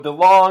The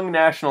long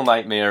national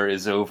nightmare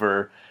is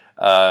over.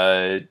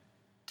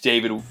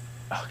 David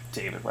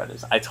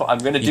Weathers. I'm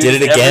going to do. You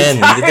did it again.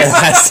 You did that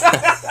last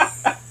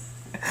time.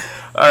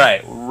 All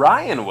right,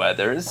 Ryan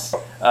Weathers.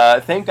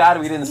 Thank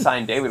God we didn't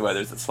sign David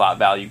Weathers at slot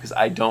value because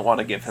I don't want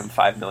to give him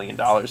 $5 million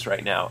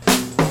right now.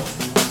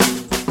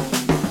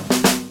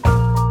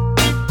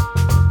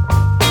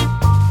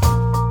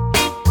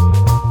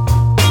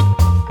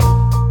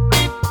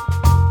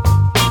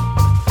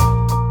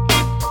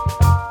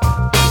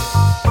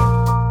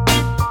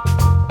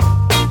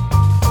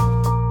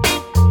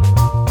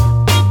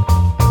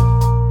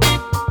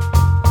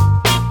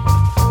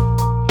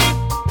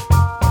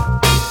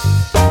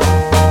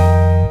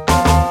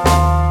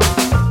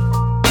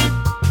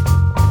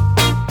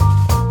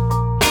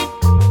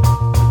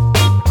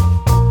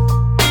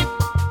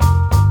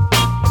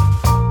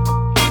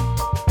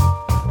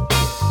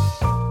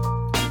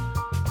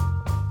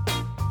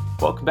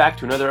 Welcome back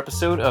to another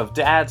episode of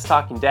Dads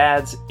Talking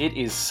Dads. It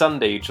is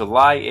Sunday,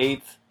 July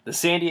 8th. The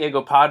San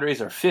Diego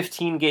Padres are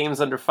 15 games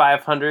under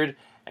 500,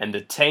 and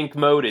the tank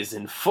mode is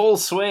in full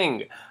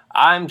swing.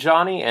 I'm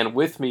Johnny, and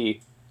with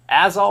me,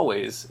 as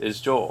always, is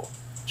Joel.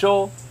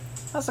 Joel,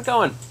 how's it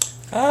going?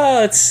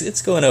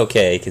 It's going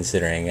okay,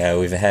 considering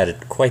we've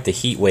had quite the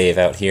heat wave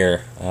out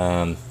here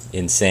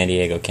in San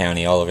Diego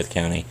County, all over the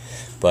county.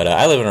 But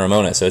I live in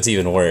Ramona, so it's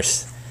even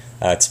worse.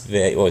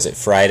 What was it,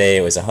 Friday?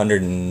 It was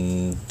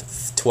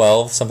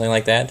 112, something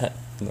like that.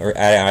 Or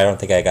I don't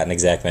think I got an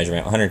exact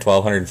measurement.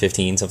 112,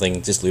 115,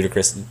 something just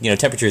ludicrous. You know,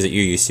 temperatures that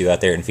you're used to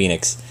out there in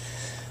Phoenix.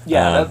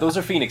 Yeah, those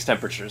are Phoenix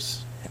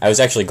temperatures. I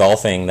was actually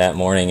golfing that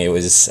morning.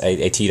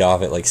 I teed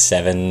off at like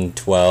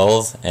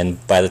 7:12,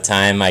 and by the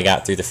time I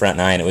got through the front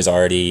nine, it was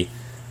already,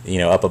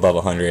 up above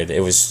 100. It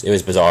was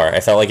bizarre.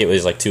 I felt like it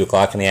was like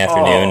 2:00 in the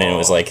afternoon, and it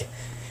was like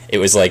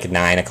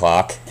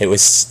 9:00. It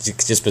was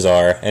just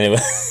bizarre, and it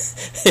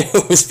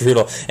was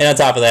brutal. And on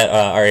top of that,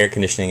 our air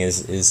conditioning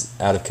is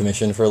out of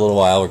commission for a little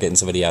while. We're getting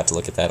somebody out to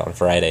look at that on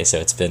Friday, so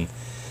it's been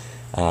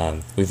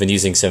we've been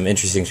using some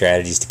interesting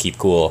strategies to keep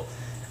cool.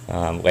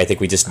 I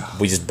think we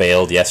just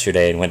bailed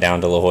yesterday and went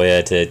down to La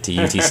Jolla to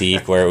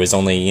UTC where it was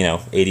only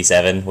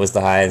 87 was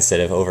the high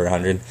instead of over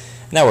 100, and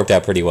that worked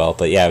out pretty well.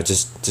 But yeah,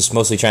 just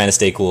mostly trying to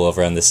stay cool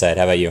over on this side.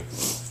 How about you?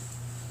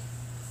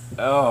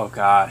 Oh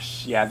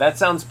gosh, yeah, that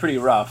sounds pretty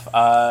rough.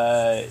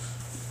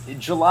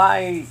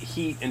 July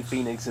heat in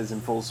Phoenix is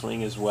in full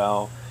swing as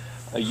well.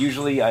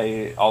 Usually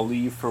I'll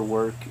leave for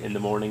work in the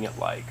morning at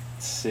like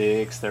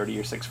 6:30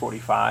 or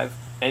 6:45.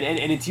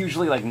 And it's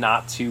usually like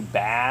not too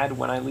bad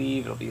when I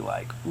leave. It'll be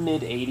like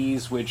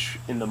mid-80s, which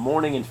in the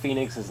morning in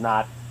Phoenix is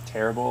not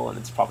terrible, and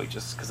it's probably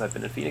just because I've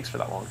been in Phoenix for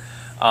that long.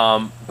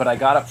 But I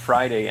got up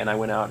Friday and I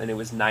went out and it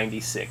was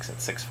 96 at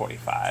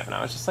 6:45, and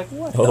I was just like,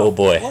 "What? Oh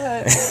boy!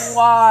 What?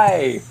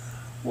 Why?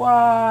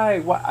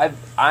 Why?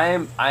 I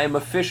am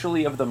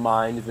officially of the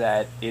mind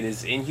that it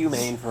is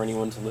inhumane for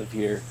anyone to live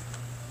here.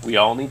 We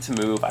all need to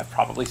move. I've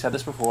probably said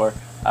this before,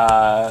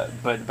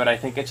 but I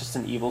think it's just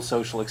an evil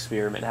social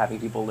experiment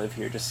having people live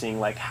here, just seeing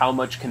like how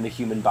much can the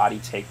human body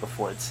take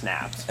before it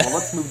snaps. Well,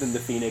 let's move them to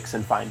Phoenix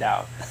and find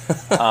out.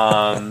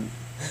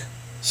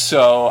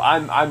 So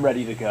I'm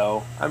ready to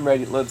go. I'm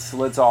ready. Let's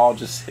all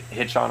just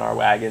hitch on our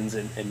wagons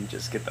and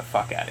just get the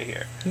fuck out of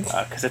here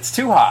because it's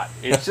too hot.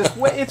 It's just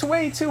it's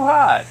way too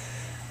hot.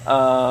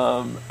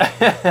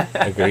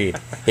 Agreed.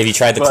 Have you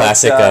tried the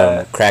classic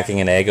cracking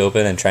an egg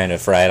open and trying to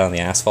fry it on the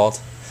asphalt?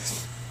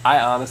 I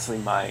honestly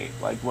might.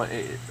 Like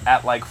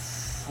at like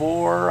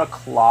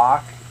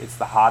 4:00, it's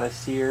the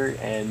hottest here,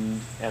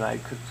 and I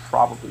could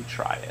probably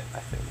try it. I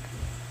think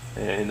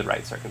in the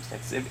right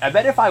circumstances. I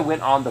bet if I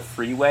went on the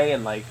freeway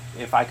and like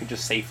if I could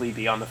just safely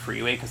be on the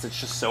freeway because it's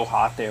just so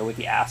hot there with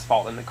the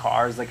asphalt and the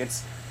cars, like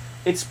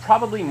it's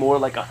probably more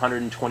like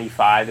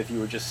 125 if you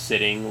were just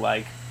sitting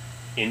like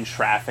in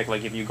traffic,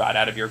 like if you got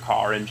out of your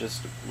car and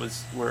just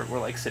were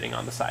like sitting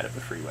on the side of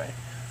the freeway.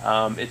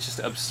 It's just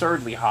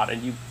absurdly hot,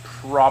 and you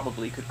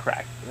probably could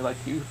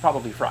you could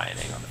probably fry an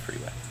egg on the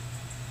freeway.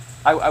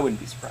 I wouldn't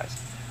be surprised.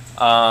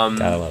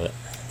 Gotta love it.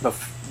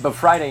 But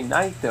Friday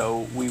night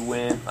though, we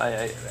went.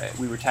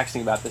 We were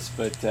texting about this,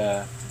 but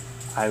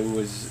I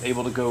was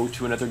able to go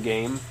to another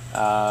game.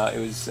 It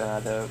was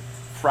the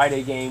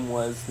Friday game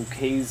was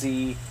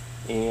Lucchese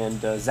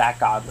and Zach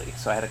Godley.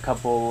 So I had a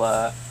couple.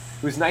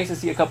 It was nice to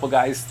see a couple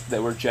guys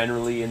that were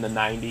generally in the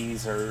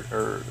 90s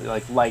or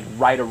like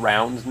right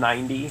around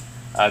 90.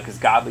 Because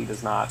Godley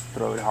does not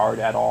throw it hard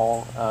at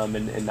all,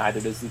 and neither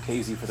does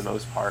Lucchese for the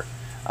most part.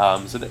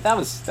 So that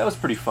was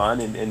pretty fun,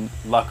 and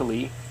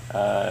luckily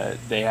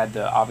they had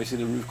obviously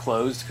the roof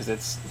closed because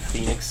it's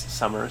Phoenix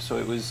summer, so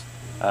it was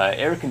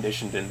air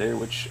conditioned in there,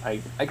 which I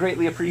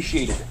greatly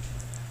appreciated.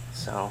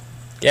 So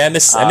yeah, I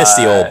miss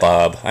the old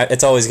Bob.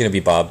 It's always going to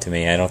be Bob to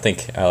me. I don't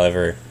think I'll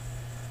ever.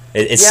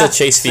 It's still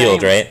Chase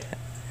Field, right?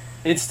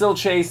 It's still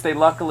Chase.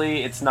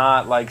 It's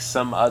not like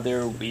some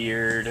other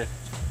weird.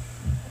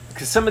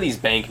 Because some of these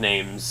bank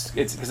names,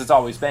 it's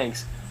always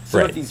banks.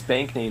 Some of these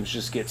bank names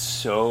just get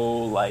so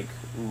like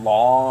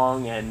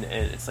long, and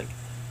it's like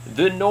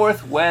the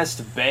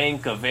Northwest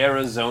Bank of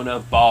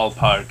Arizona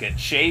ballpark at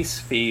Chase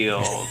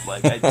Field.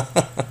 Like,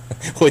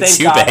 with thank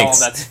two God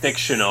banks. all that's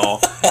fictional.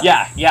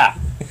 Yeah.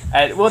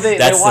 Well,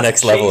 That's the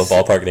next level of Chase.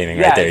 ballpark naming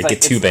Yeah, right there. it's You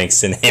like- get two banks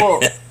to name Well,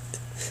 it.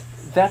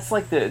 that's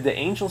like the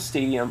Angel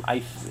Stadium. I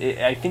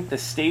think the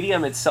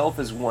stadium itself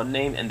is one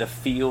name, and the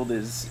field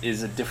is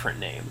a different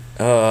name.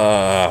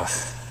 Yeah.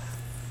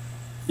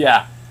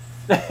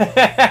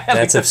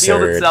 That's the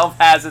field absurd. itself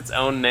has its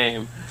own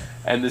name,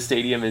 and the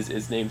stadium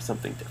is named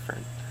something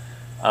different.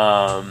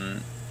 Oh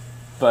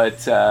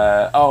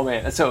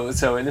man, so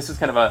and this is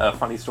kind of a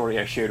funny story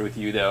I shared with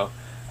you though,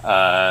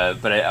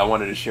 but I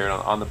wanted to share it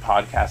on the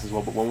podcast as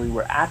well. But when we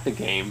were at the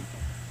game,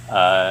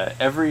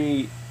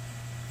 every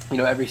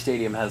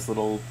stadium has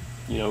little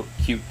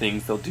cute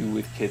things they'll do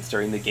with kids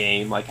during the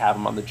game, like have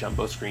them on the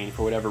jumbo screen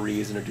for whatever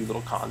reason, or do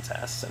little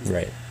contests. And,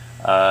 Right.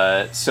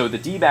 so the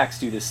D-backs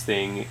do this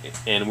thing,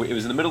 and it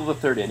was in the middle of the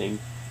third inning.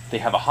 They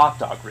have a hot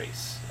dog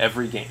race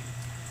every game,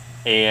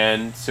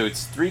 and so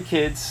it's 3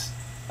 kids,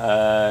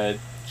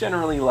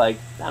 generally like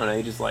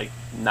ages like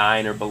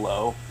 9 or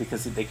below,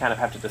 because they kind of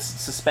have to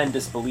suspend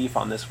disbelief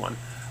on this one.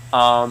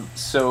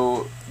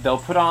 So they'll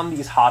put on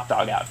these hot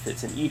dog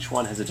outfits, and each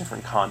one has a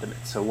different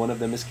condiment. So one of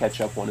them is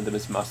ketchup, one of them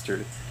is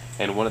mustard,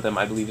 and one of them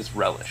I believe is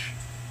relish.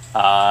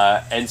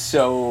 And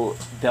so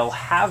they'll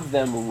have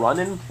them run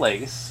in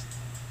place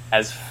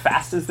as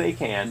fast as they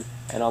can,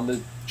 and on the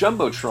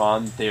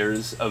Jumbotron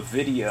there's a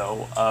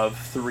video of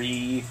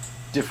 3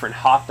 different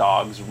hot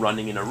dogs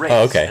running in a race.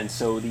 Oh, okay. And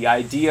so the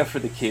idea for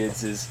the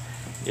kids is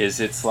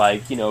it's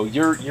like,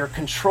 you're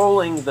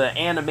controlling the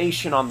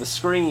animation on the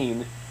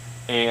screen,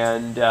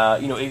 and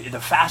the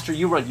faster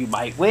you run, you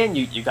might win.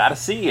 You got to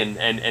see,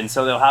 and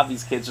so they'll have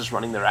these kids just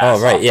running their ass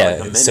Oh, right, off yeah. for like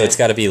a minute. So it's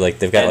got to be like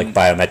they've got like And-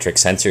 biometric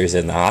sensors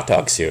in the hot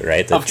dog suit,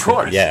 right? Of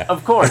course, Yeah.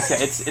 of course. Yeah,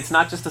 it's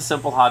not just a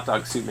simple hot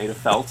dog suit made of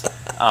felt.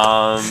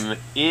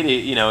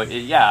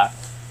 Yeah.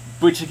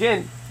 Which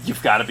again,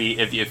 you've got to be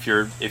if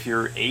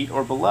you're 8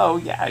 or below.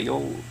 Yeah,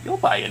 you'll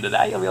buy into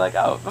that. You'll be like,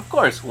 oh, of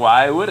course.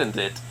 Why wouldn't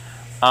it?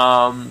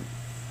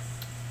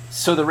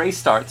 So the race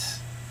starts,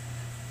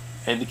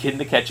 and the kid in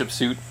the ketchup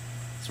suit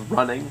is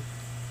running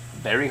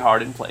very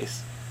hard in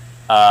place.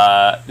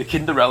 The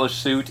kid in the relish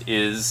suit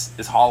is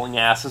hauling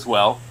ass as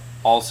well,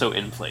 also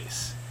in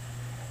place.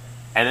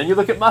 And then you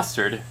look at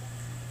Mustard,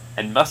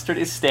 and Mustard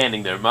is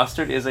standing there.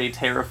 Mustard is a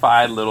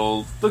terrified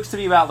little, looks to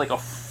be about like a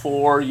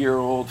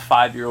 4-year-old,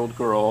 5-year-old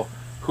girl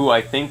who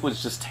I think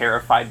was just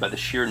terrified by the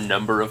sheer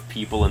number of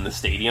people in the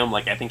stadium.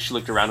 Like, I think she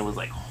looked around and was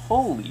like,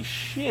 holy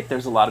shit,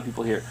 there's a lot of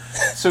people here.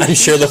 So I'm she's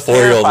sure the just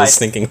 4-year-old was terrified.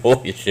 thinking,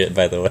 holy shit,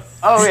 by the way.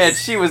 Oh yeah,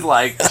 she was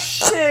like,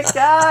 shit,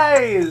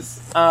 guys.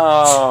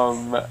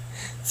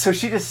 So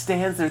she just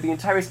stands there the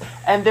entire race,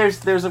 and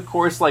there's of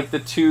course like the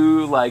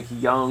 2 like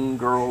young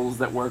girls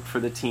that work for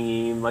the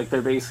team, like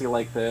they're basically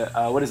like the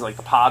what is it, like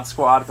the pod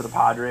squad for the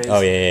Padres? Oh,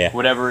 yeah.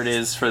 Whatever it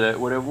is for the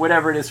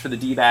whatever it is for the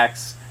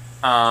D-backs.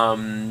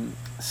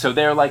 So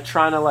they're like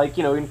trying to like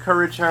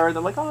encourage her.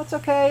 They're like, oh, it's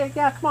okay,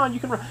 yeah, come on, you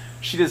can run.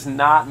 She does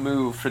not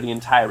move for the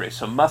entire race.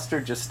 So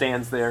Mustard just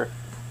stands there,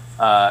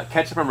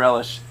 ketchup and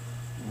relish,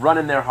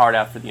 running their heart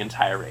out for the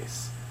entire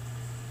race.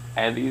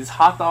 And these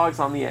hot dogs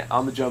on the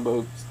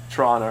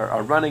Jumbotron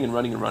are running and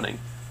running and running.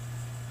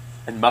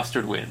 And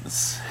Mustard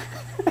wins.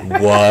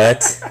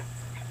 What?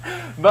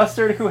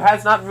 Mustard, who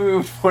has not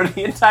moved for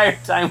the entire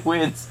time,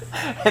 wins.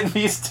 And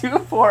these 2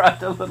 poor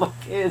other little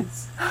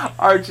kids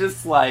are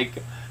just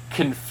like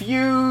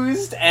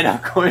confused. And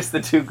of course the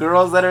 2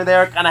 girls that are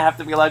there kind of have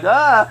to be like,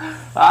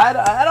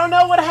 I don't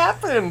know what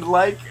happened.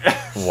 Like,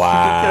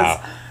 Wow.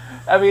 because,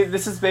 I mean,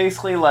 this is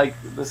basically like,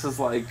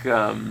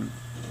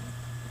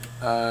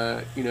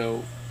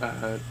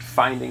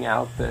 finding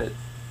out that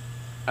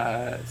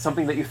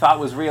something that you thought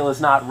was real is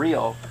not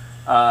real.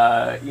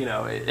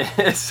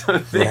 It's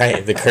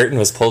Right, the curtain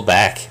was pulled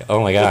back.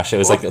 Oh my gosh, it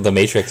was like The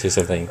Matrix or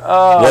something.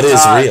 Oh, What is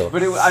gosh. real?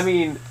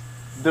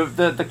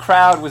 But the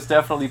crowd was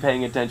definitely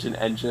paying attention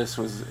and just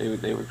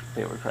they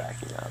were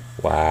cracking up.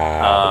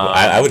 Wow.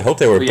 I would hope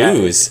there were but yeah,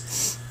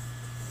 boos.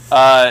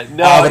 No,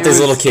 But it there's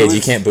little was- kids. it You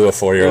was- can't boo a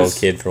 4-year-old was-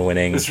 kid for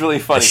winning It was really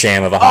funny. a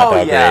sham of a hot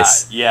dog yeah,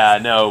 race. Yeah,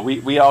 no,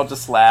 we all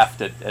just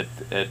laughed at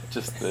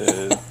just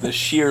the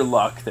sheer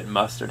luck that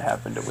Mustard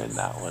happened to win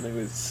that one. It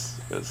was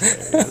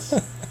hilarious.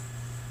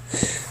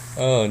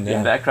 Oh no.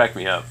 Yeah, that cracked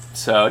me up.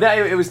 So yeah,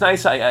 it was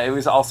nice. It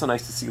was also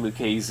nice to see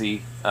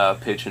Lucchese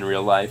pitch in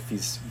real life.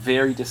 He's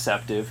very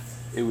deceptive.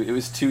 It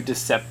was 2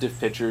 deceptive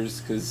pitchers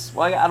because,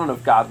 well, I don't know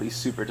if Godley's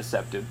super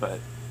deceptive, but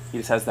he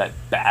just has that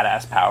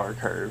badass power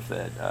curve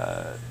that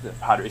the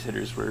Padres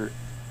hitters were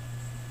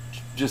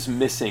just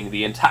missing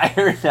the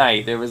entire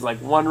night. There was like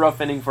one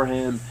rough inning for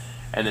him,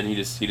 and then he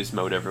just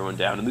mowed everyone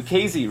down. And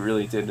Lucchese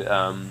really did.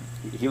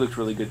 He looked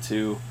really good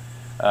too.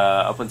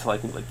 Up until I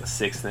think like the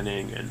 6th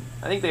inning, and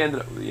I think we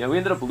ended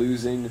up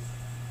losing,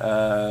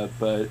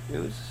 but it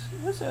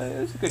was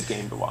a good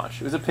game to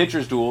watch. It was a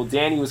pitcher's duel.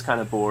 Danny was kind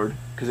of bored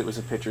because it was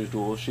a pitcher's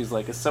duel. She's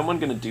like, "Is someone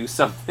gonna do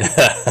something?"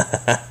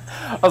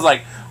 I was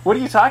like, "What are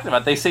you talking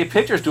about? They say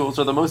pitcher's duels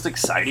are the most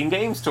exciting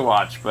games to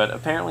watch, but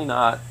apparently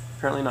not."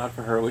 Apparently not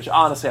for her. Which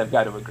honestly, I've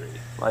got to agree.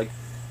 Like,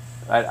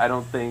 I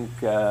don't think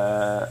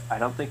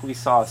we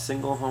saw a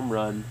single home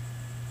run,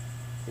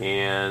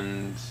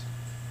 and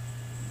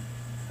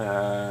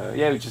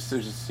it was just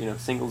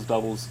singles,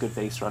 doubles, good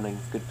base running,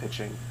 good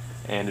pitching,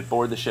 and it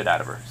bored the shit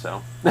out of her.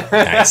 So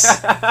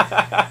nice,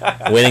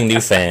 winning new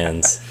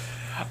fans.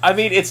 I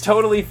mean, it's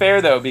totally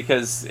fair though,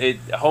 because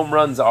home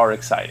runs are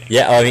exciting.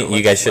 Yeah, I mean,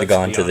 you guys should have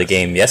gone to the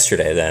game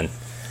yesterday then.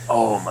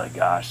 Oh my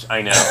gosh,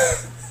 I know.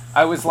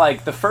 I was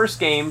like, the first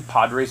game,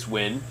 Padres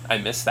win. I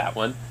missed that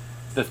one.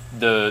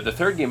 The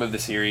third game of the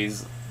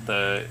series,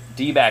 the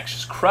D-backs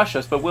just crush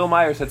us, but Will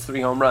Myers hits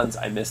 3 home runs.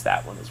 I missed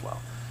that one as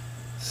well.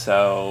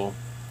 So,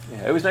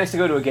 yeah, it was nice to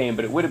go to a game,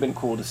 but it would have been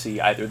cool to see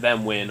either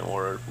them win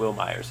or Will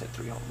Myers hit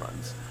 3 home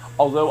runs.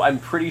 Although I'm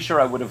pretty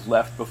sure I would have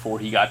left before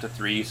he got to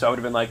 3, so I would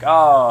have been like,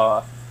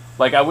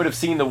 like I would have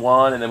seen the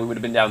 1, and then we would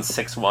have been down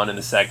 6-1 in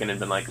the second and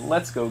been like,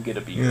 let's go get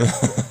a beer.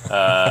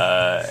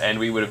 And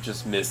we would have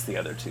just missed the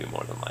other 2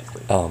 more than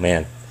likely. Oh,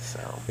 man. So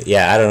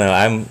yeah, I don't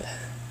know.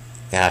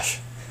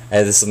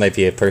 This might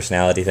be a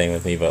personality thing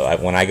with me, but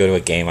when I go to a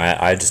game,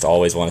 I just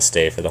always want to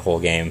stay for the whole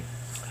game.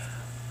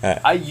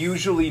 I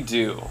usually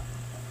do.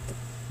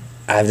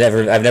 I've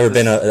never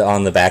been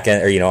on the back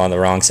end or on the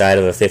wrong side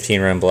of a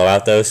 15-run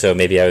blowout though, so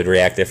maybe I would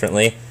react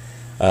differently.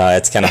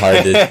 It's kind of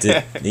hard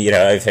to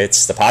if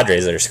it's the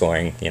Padres that are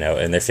scoring,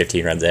 and they're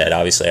 15 runs ahead.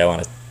 Obviously, I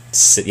want to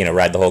sit,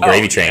 ride the whole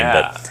gravy train.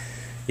 Yeah. But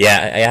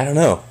yeah, I don't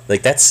know.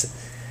 Like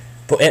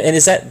and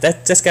is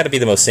that's got to be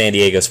the most San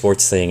Diego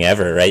sports thing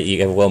ever, right?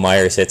 You have Will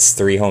Myers hits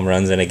 3 home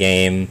runs in a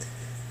game.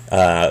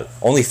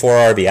 Only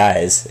 4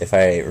 RBIs, if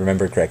I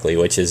remember correctly,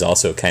 which is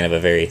also kind of a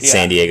very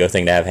San Diego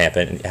thing to have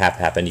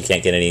happen. You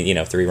can't get any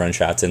 3-run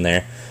shots in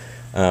there.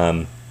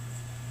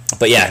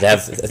 But yeah, to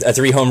have a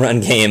 3 home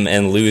run game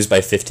and lose by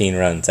 15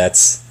 runs,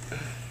 that's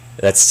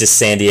just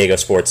San Diego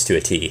sports to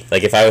a T.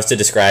 Like, if I was to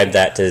describe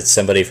that to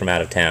somebody from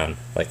out of town,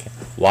 like,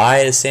 why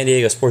is San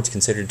Diego sports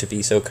considered to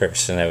be so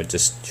cursed? And I would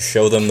just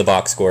show them the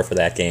box score for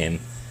that game.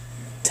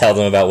 Tell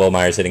them about Will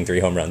Myers hitting 3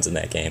 home runs in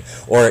that game.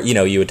 Or,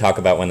 you would talk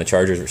about when the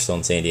Chargers were still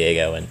in San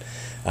Diego and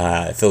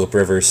Phillip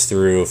Rivers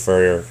threw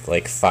for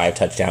like 5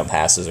 touchdown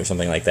passes or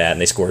something like that, and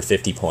they scored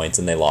 50 points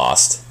and they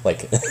lost.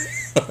 Like,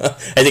 I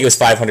think it was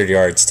 500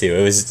 yards too.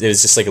 It was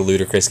just like a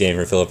ludicrous game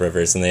for Phillip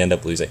Rivers, and they end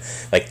up losing.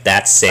 Like,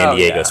 that's San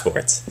Diego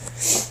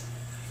sports.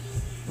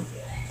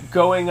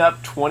 Going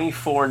up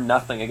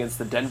 24-0 against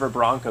the Denver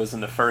Broncos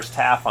in the first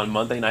half on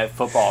Monday Night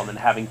Football, and then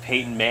having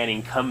Peyton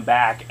Manning come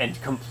back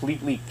and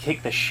completely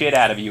kick the shit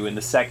out of you in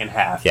the second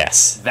half.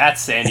 Yes. That's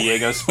San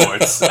Diego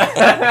sports.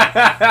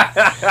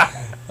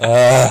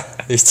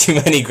 There's too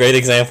many great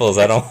examples.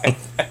 I don't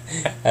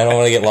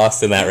want to get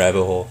lost in that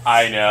rabbit hole.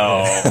 I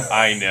know.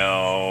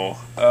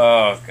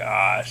 Oh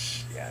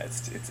gosh. Yeah,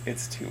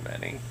 it's too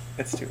many.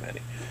 It's too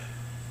many.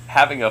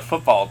 Having a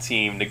football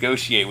team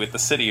negotiate with the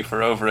city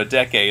for over a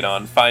decade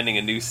on finding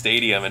a new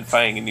stadium and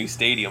finding a new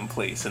stadium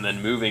place, and then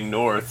moving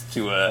north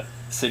to a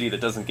city that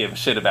doesn't give a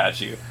shit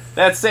about you.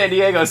 That's San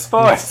Diego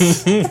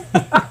sports. All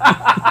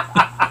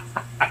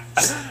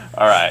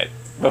right.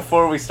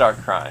 Before we start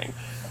crying,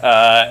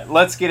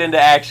 let's get into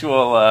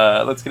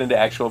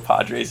actual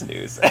Padres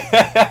news.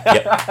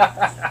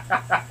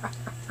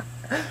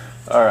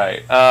 All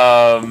right.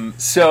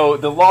 So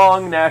the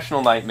long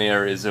national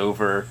nightmare is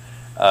over.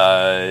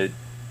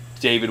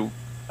 David,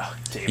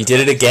 you did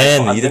it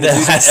again. You did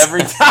that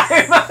every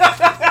time.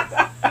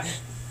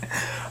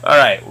 All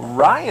right,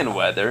 Ryan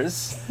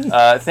Weathers.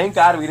 Thank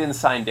God we didn't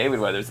sign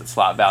David Weathers at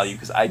slot value,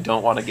 because I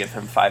don't want to give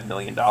him $5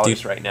 million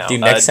right now.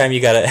 Dude, next time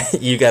you gotta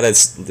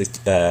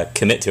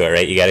commit to it,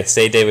 right? You gotta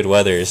say David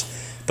Weathers,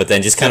 but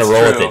then just kind of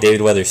roll with it.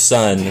 David Weathers'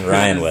 son,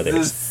 Ryan Weathers.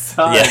 His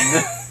son.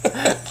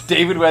 Yeah.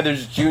 David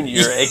Weathers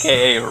Jr.,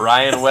 a.k.a.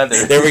 Ryan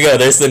Weathers. There we go.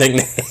 There's the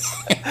nickname.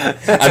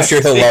 I'm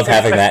sure he'll love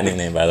having that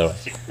nickname, by the way.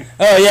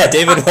 Oh, yeah,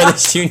 David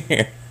Weathers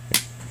Jr.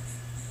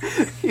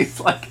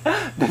 He's like,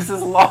 this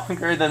is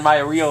longer than my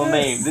real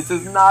name. This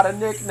is not a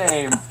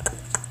nickname.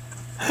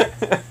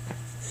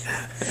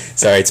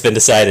 Sorry, it's been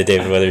decided,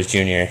 David Weathers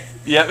Jr.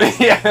 Yep,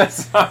 yeah,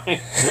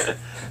 sorry.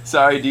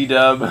 Sorry,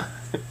 D-Dub.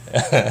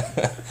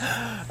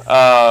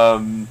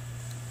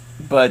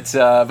 But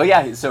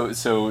yeah,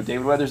 so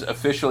David Weathers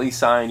officially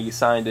signed. He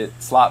signed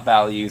at slot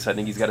value, so I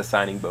think he's got a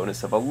signing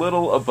bonus of a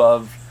little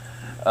above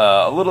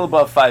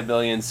 $5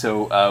 million.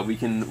 So we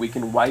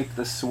can wipe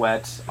the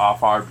sweat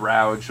off our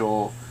brow.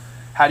 Joel,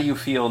 how do you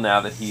feel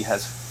now that he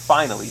has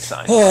finally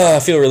signed? Oh, I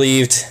feel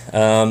relieved.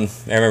 I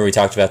remember we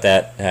talked about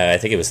that. I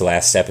think it was the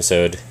last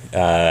episode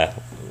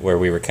where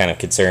we were kind of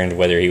concerned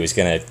whether he was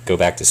going to go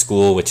back to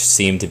school, which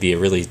seemed to be a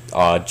really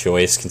odd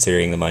choice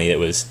considering the money that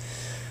was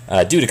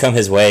due to come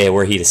his way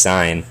were he to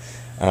sign.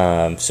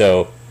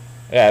 So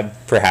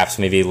perhaps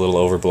maybe a little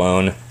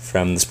overblown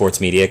from the sports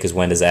media, because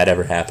when does that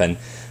ever happen?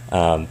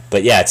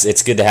 But yeah,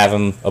 it's good to have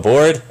him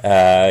aboard.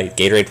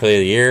 Gatorade Player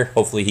of the Year.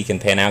 Hopefully he can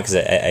pan out, because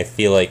I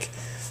feel like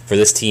for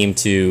this team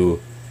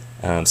to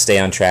stay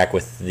on track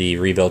with the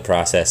rebuild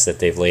process that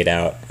they've laid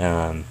out,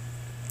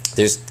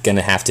 there's going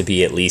to have to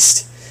be at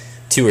least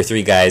 2 or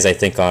 3 guys, I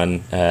think,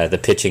 on the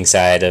pitching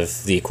side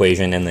of the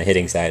equation and the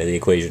hitting side of the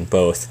equation,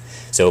 both.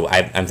 So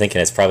I'm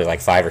thinking it's probably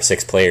like 5 or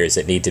 6 players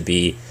that need to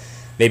be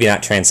maybe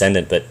not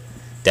transcendent, but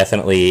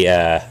definitely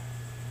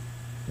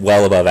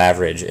well above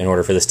average in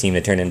order for this team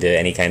to turn into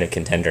any kind of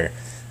contender.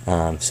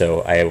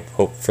 So I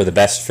hope for the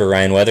best for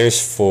Ryan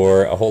Weathers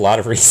for a whole lot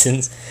of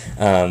reasons.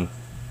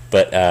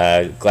 But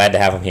glad to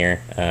have him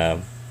here.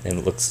 And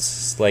it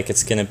looks like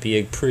it's going to be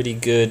a pretty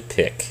good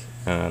pick.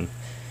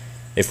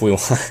 If we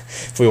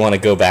want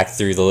to go back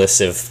through the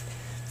list of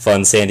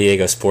fun San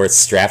Diego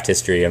sports draft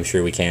history, I'm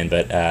sure we can.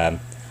 But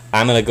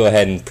I'm going to go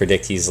ahead and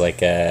predict he's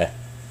like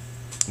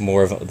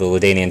more of the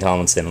LaDainian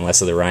Tomlinson and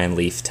less of the Ryan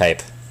Leaf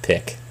type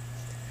pick.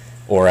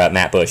 Or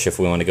Matt Bush if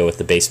we want to go with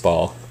the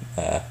baseball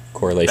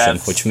correlation,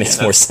 which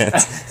makes more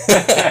sense.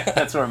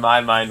 That's where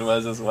my mind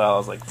was as well. I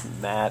was like,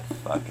 Matt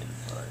fucking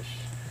Bush.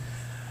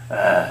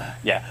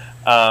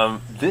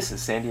 This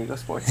is San Diego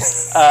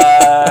sports.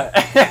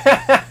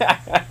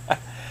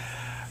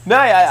 No,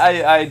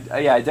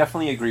 I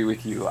definitely agree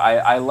with you.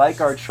 I like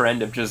our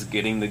trend of just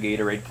getting the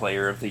Gatorade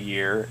Player of the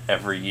Year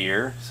every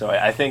year. So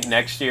I think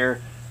next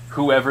year,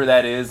 whoever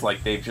that is,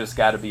 like, they've just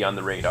got to be on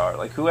the radar.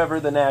 Like,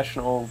 whoever the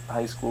National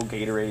High School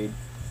Gatorade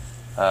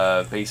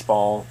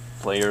Baseball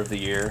Player of the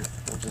Year,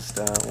 we'll just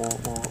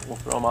we'll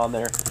throw him on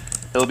there.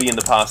 He'll be in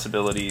the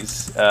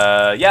possibilities.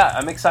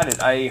 I'm excited.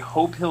 I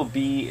hope he'll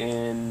be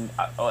in.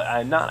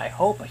 I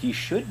hope he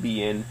should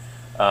be in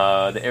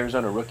the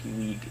Arizona Rookie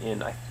League.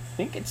 I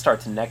think it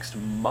starts next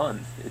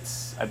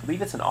month. I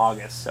believe it's in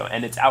August.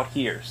 And it's out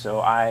here. So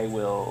I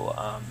will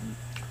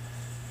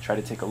try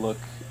to take a look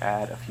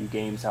at a few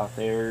games out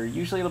there.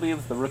 Usually it'll be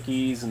with the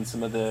rookies and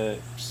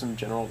some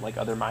general like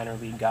other minor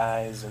league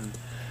guys and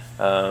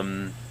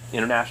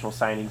international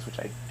signings, which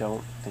I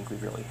don't think we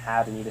really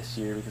had any this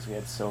year because we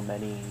had so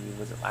many.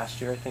 Was it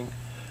last year, I think?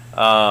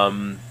 But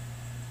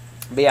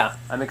yeah,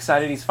 I'm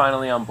excited he's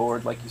finally on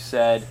board, like you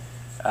said.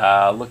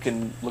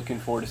 Looking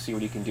forward to see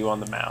what he can do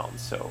on the mound.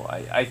 So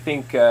I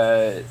think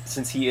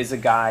since he is a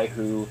guy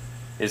who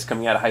is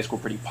coming out of high school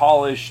pretty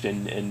polished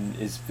and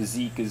his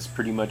physique is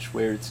pretty much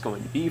where it's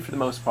going to be for the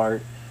most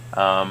part,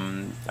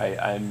 I'm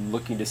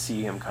looking to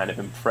see him kind of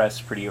impress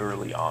pretty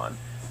early on.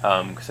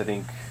 Because I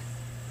think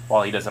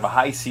while he does have a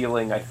high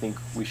ceiling, I think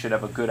we should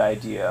have a good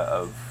idea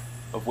of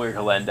where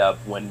he'll end up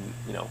when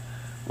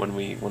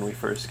we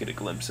first get a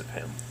glimpse of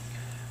him.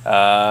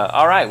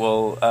 All right,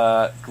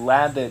 well,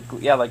 glad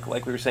that,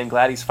 like we were saying,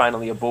 glad he's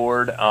finally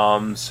aboard.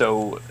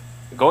 So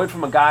going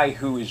from a guy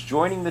who is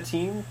joining the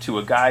team to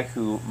a guy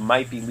who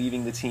might be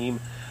leaving the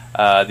team,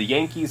 the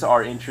Yankees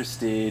are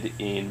interested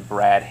in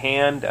Brad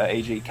Hand.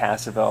 AJ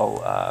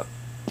Cassavell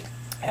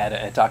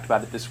had talked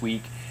about it this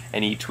week,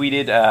 and he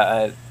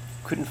tweeted,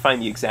 couldn't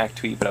find the exact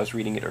tweet, but I was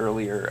reading it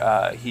earlier.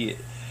 He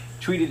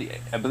tweeted,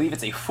 I believe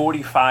it's a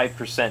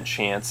 45%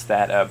 chance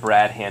that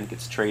Brad Hand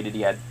gets traded.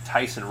 He had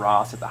Tyson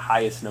Ross at the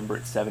highest number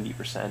at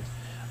 70%.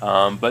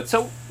 But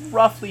so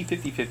roughly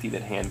 50-50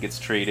 that Hand gets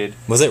traded.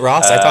 Was it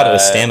Ross? I thought it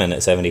was Stammen at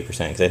 70%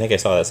 because I think I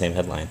saw that same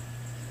headline.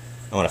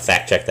 I want to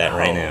fact check that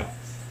right now.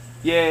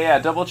 Yeah,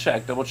 double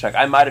check.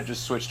 I might have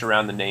just switched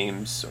around the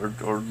names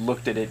or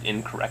looked at it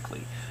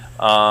incorrectly.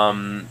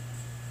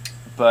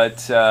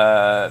 But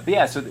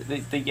yeah, so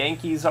the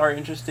Yankees are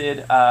interested,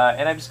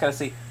 and I'm just going to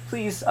say,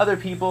 please, other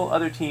people,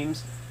 other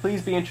teams,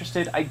 please be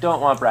interested. I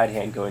don't want Brad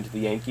Hand going to the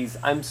Yankees.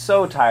 I'm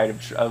so tired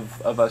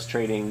of us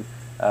trading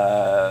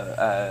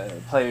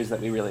players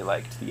that we really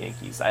like to the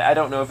Yankees. I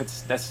don't know if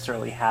it's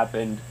necessarily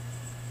happened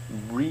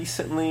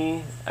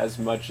recently as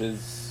much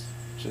as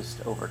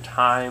just over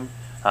time.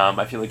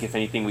 I feel like if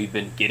anything, we've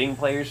been getting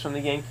players from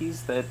the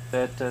Yankees that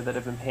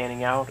have been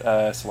panning out.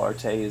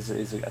 Solarte is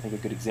I think a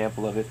good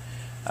example of it.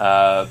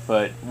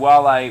 But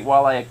while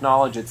I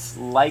acknowledge it's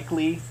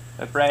likely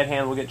that Brad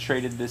Hand will get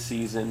traded this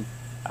season,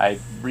 I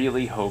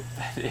really hope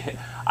that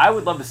I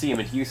would love to see him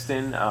in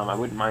Houston. I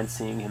wouldn't mind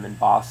seeing him in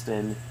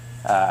Boston.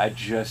 I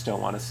just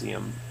don't want to see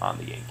him on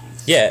the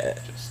Yankees. Yeah.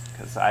 Just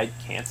because I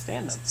can't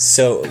stand them.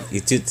 So,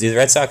 do the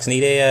Red Sox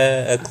need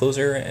a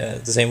closer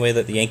the same way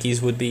that the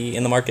Yankees would be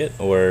in the market,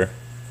 or?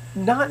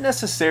 Not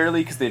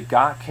necessarily, because they've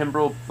got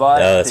Kimbrel,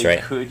 but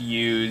could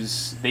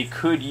use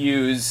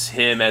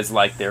him as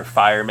like their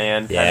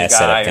fireman kind of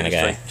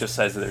guy, or just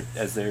as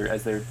their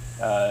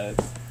I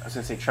was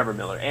gonna say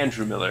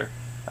Andrew Miller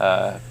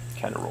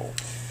kind of role.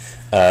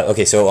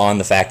 Okay, so on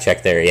the fact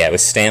check there, it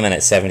was Stammen at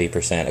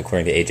 70%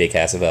 according to AJ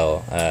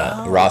Cassavell,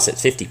 Ross at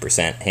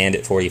 50%, Hand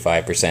at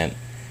 45%,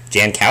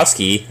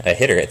 Jankowski, a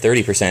hitter, at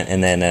 30%,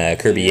 and then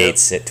Kirby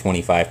Yates at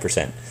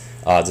 25%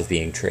 odds of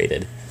being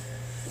traded.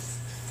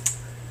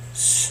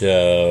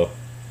 So,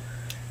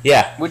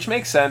 yeah. Which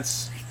makes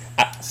sense.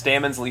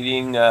 Stammen's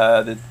leading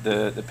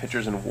the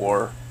pitchers in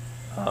WAR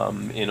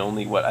in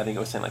only, I think it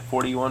was saying like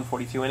 41,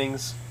 42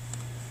 innings.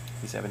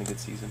 He's having a good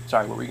season.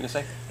 Sorry, what were you going to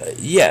say?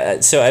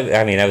 So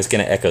I was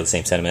going to echo the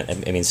same sentiment. I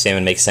mean,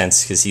 Stammen makes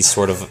sense because he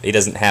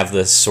doesn't have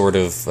the sort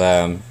of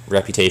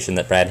reputation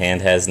that Brad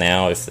Hand has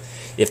now.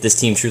 If this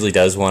team truly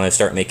does want to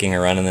start making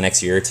a run in the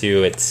next year or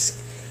two, it'd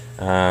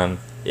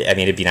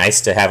be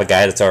nice to have a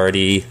guy that's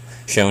already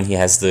shown he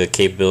has the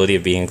capability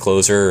of being a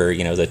closer, or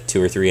the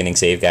 2 or 3 inning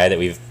save guy that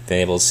we've been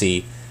able to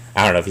see.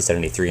 I don't know if he's had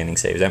any 3 inning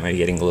saves. That might be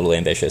getting a little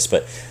ambitious,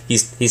 but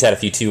he's had a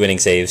few 2 inning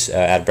saves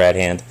out of Brad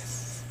Hand.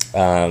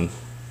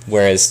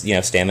 Whereas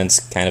Stammen's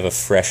kind of a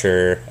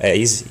fresher.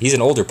 He's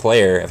an older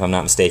player, if I'm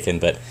not mistaken,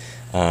 but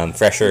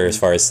fresher as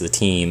far as the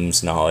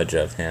team's knowledge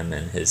of him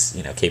and his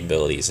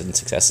capabilities and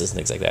successes and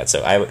things like that.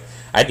 So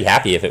I'd be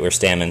happy if it were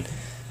Stammen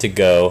to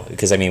go,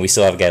 because we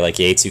still have a guy like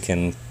Yates who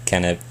can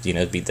kind of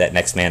be that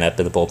next man up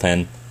in the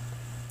bullpen.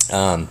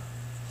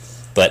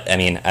 But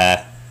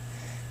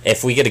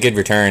if we get a good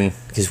return,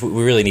 because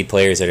we really need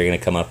players that are going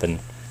to come up and,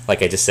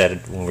 like I just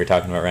said when we were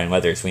talking about Ryan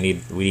Weathers, we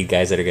need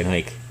guys that are going to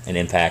make an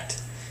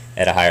impact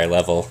at a higher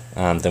level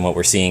than what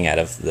we're seeing out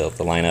of the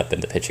lineup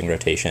and the pitching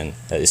rotation,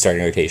 the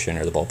starting rotation,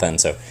 or the bullpen.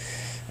 So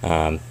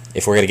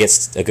if we're going to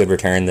get a good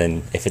return,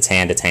 then if it's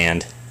Hand, it's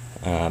Hand.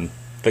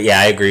 But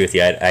yeah, I agree with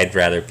you. I'd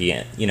rather be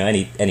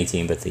any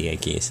team but the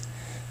Yankees.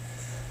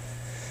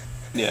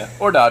 Yeah,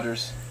 or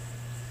Dodgers.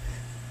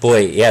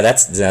 Boy, yeah,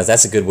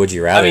 that's a good would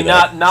you rather.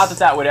 Not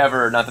that would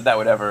ever,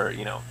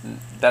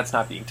 that's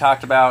not being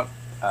talked about.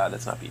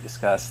 That's not being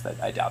discussed.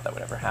 That I doubt that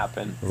would ever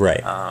happen.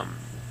 Right.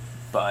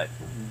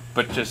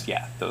 But just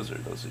those are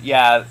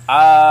yeah.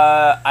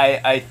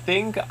 I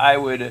think I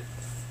would.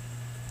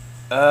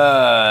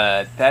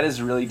 That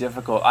is really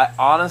difficult. I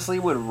honestly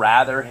would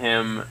rather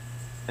him,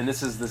 and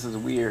this is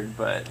weird,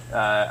 but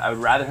I would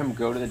rather him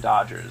go to the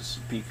Dodgers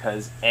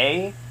because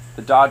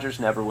the Dodgers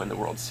never win the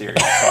World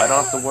Series, so I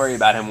don't have to worry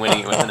about him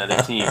winning it with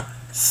another team.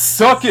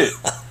 Suck it!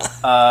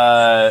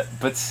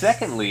 But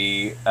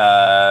secondly,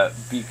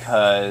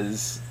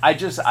 because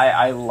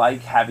I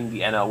like having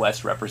the NL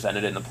West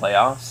represented in the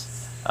playoffs.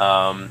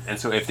 And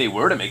so if they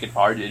were to make it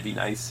far, it'd be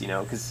nice,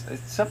 because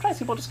sometimes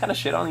people just kind of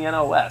shit on the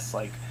NL West.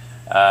 Like,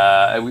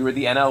 we were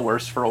the NL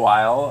worst for a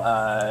while.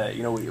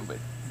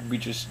 We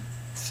just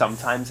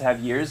sometimes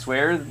have years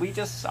where we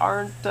just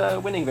aren't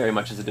winning very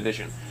much as a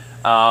division.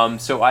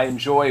 So I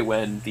enjoy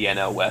when the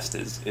NL West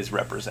is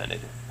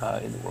represented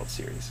in the World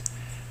Series.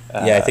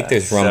 Yeah, I think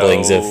there's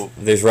rumblings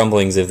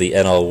of the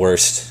NL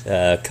worst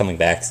coming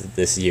back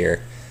this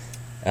year.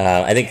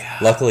 I think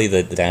luckily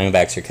the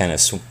Diamondbacks are kind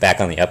of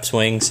back on the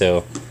upswing,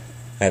 so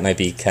that might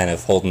be kind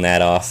of holding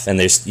that off. And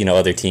there's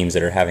other teams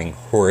that are having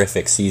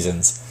horrific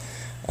seasons.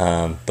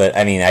 But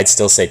I'd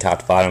still say top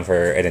to bottom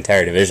for an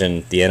entire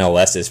division, the NL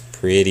West is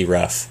pretty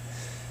rough.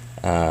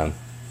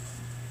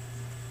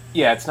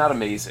 Yeah, it's not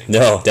amazing.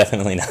 No,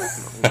 definitely not.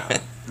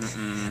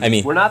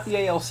 We're not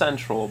the AL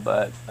Central,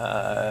 but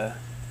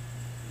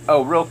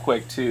real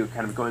quick too,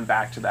 kind of going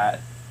back to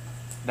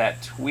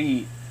that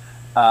tweet.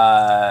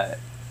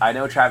 I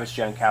know Travis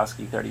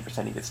Jankowski,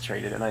 30% he gets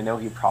traded, and I know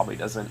he probably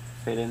doesn't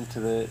fit into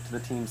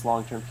the team's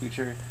long-term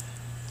future.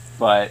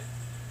 But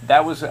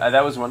that was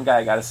one guy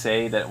I got to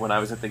say that when I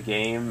was at the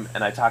game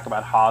and I talk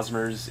about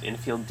Hosmer's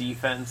infield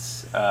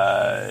defense,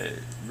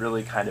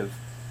 really kind of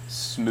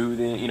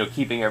smoothing,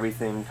 keeping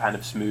everything kind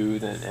of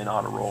smooth and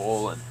on a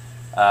roll. And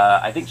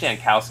I think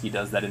Jankowski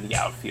does that in the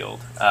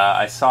outfield.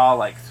 I saw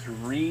like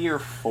 3 or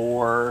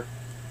 4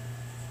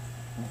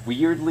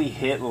 weirdly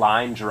hit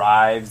line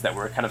drives that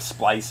were kind of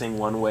splicing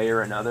one way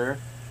or another.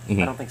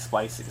 Mm-hmm. I don't think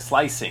slicing.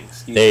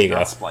 Excuse there me, you go.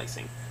 Not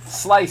splicing.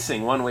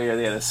 Slicing one way or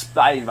the other.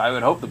 I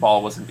would hope the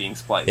ball wasn't being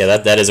spliced. Yeah,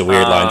 that is a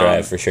weird line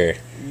drive for sure.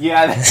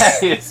 Yeah,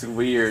 that is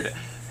weird.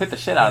 Hit the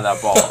shit out of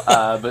that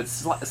ball. But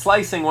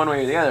slicing one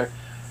way or the other.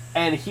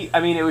 And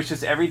it was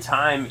just every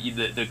time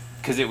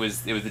because it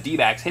was the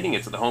D-backs hitting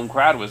it, so the home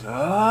crowd was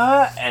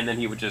and then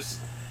he would just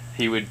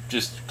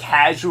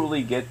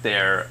casually get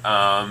there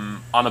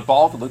on a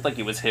ball that looked like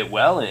it was hit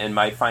well and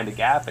might find a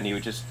gap, and he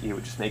would just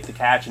make the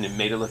catch, and it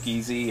made it look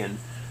easy. And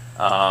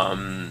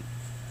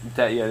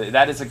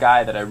that is a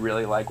guy that I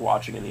really like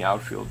watching in the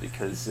outfield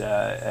because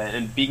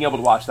and being able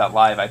to watch that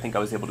live, I think I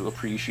was able to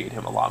appreciate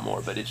him a lot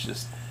more. But it's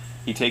just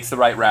he takes the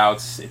right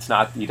routes.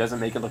 He doesn't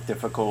make it look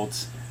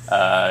difficult.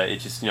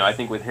 It's just I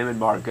think with him and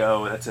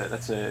Margot,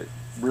 that's a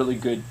really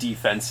good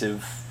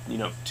defensive.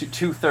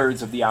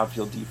 2/3 of the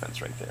outfield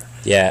defense right there.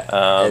 Yeah,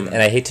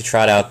 and I hate to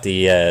trot out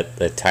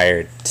the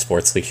tired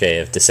sports cliche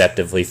of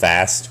deceptively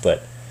fast,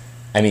 but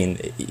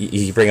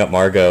you bring up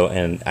Margot,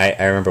 and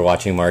I remember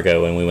watching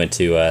Margot when we went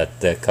to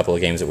the couple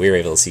of games that we were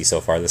able to see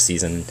so far this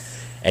season,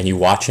 and you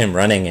watch him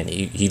running, and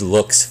he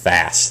looks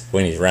fast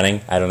when he's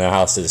running. I don't know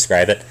how else to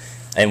describe it.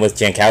 And with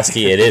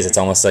Jankowski, it's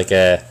almost like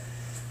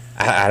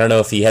I don't know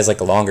if he has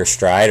like a longer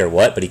stride or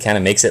what, but he kind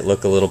of makes it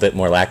look a little bit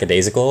more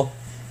lackadaisical.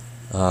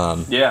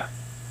 Yeah.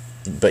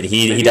 But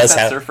he does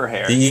have surfer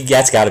hair.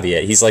 That's got to be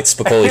it. He's like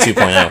Spicoli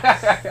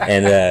 2.0,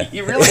 and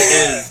he really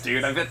is,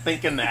 dude. I've been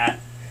thinking that.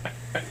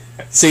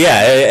 So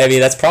yeah,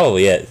 that's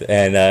probably it,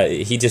 and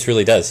he just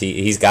really does.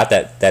 He's got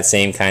that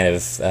same kind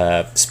of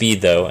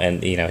speed though,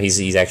 and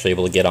he's actually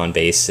able to get on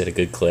base at a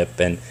good clip.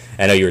 And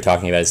I know you were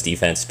talking about his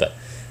defense, but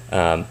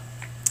I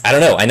don't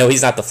know. I know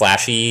he's not the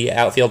flashy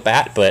outfield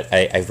bat, but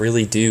I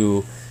really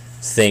do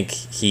think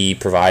he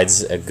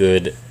provides a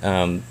good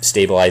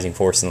stabilizing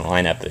force in the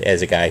lineup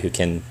as a guy who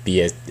can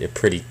be a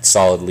pretty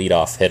solid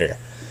leadoff hitter.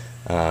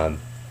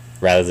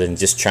 rather than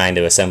just trying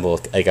to assemble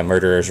like a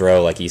murderer's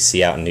row like you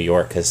see out in New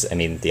York. Because I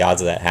mean, the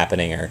odds of that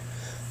happening are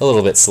a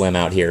little bit slim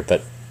out here.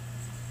 But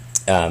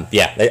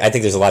yeah, I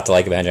think there's a lot to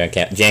like about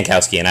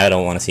Jankowski, and I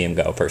don't want to see him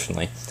go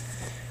personally.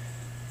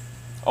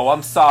 Oh,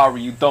 I'm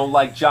sorry, you don't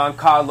like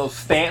Giancarlo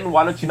Stanton?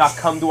 Why don't you not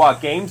come to our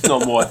games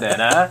no more then,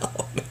 huh?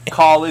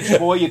 College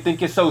boy, you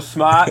think you're so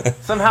smart?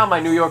 Somehow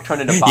my New York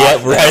turned into Boston. Yeah,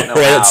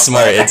 right, it's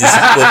smart. It just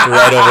flipped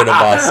right over to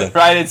Boston.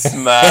 Right, it's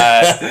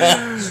smart.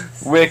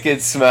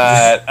 Wicked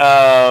smart.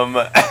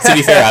 To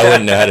be fair, I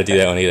wouldn't know how to do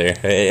that one either.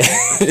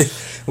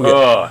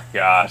 Oh,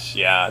 gosh,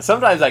 yeah.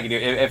 Sometimes I can do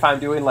it. If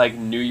I'm doing, like,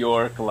 New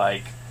York,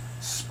 like,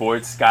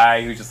 sports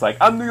guy who's just like,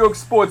 I'm New York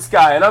sports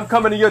guy, and I'm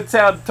coming to your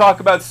town to talk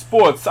about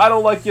sports. I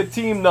don't like your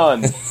team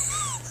none.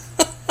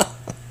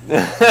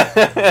 Because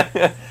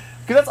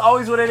that's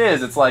always what it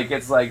is. It's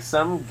like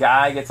some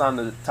guy gets on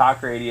the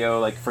talk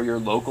radio, like, for your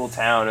local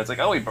town. It's like,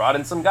 oh, he brought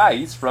in some guy.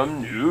 He's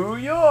from New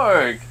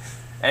York.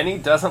 And he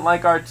doesn't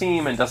like our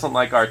team and doesn't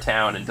like our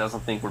town and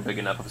doesn't think we're big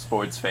enough of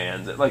sports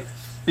fans. Like,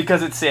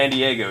 because it's San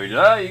Diego. He's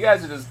just, oh, you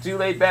guys are just too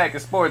laid back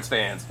as sports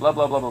fans. Blah,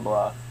 blah, blah, blah,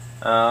 blah.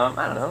 I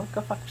don't know.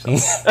 Go fuck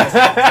yourself.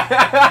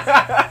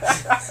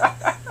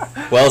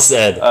 Well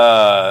said.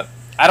 I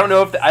don't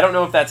know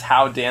if that's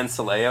how Dan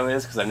Sileo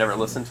is because I've never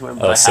listened to him.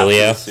 But I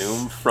Sileo? have to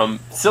assume from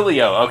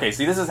Sileo. Okay,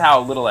 see, this is how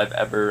little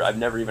I've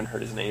never even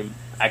heard his name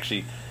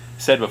actually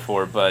said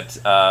before. But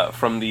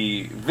from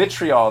the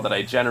vitriol that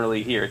I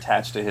generally hear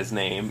attached to his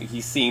name, he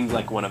seems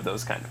like one of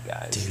those kind of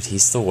guys. Dude,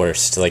 he's the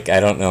worst. Like, I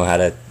don't know how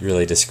to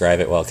really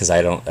describe it well because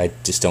I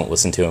just don't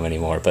listen to him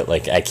anymore. But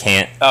like, I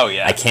can't. Oh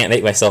yeah. I can't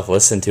make myself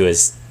listen to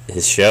his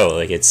show.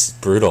 Like, it's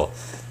brutal.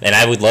 And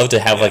I would love to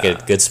have like a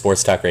good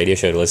sports talk radio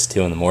show to listen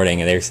to in the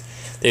morning. And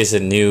there's a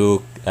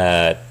new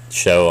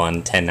show on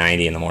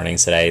 1090 in the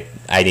mornings that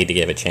I need to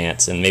give a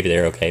chance. And maybe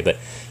they're okay. But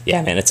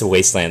yeah, man, it's a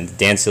wasteland.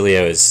 Dan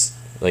Sileo is.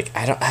 Like,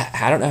 I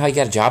don't know how he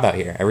got a job out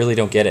here. I really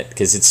don't get it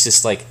because it's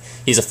just like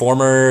he's a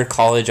former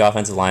college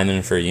offensive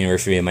lineman for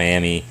University of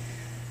Miami,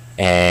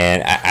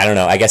 and I don't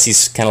know. I guess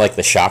he's kind of like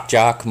the shock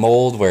jock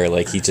mold where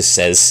like he just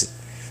says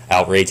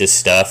outrageous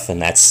stuff and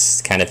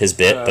that's kind of his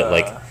bit. But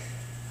like,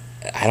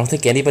 I don't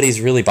think anybody's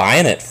really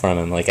buying it from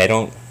him. Like, I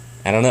don't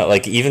know.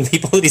 Like, even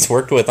people that he's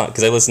worked with,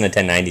 because I listen to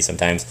 1090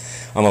 sometimes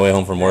on my way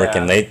home from work,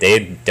 and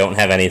they don't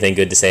have anything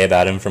good to say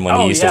about him from when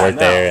he used to work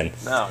there. And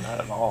no, not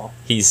at all.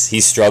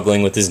 He's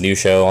struggling with his new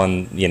show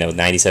on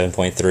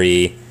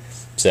 97.3.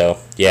 So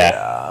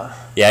yeah,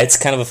 it's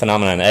kind of a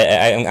phenomenon.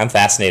 I'm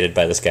fascinated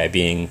by this guy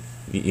being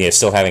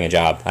still having a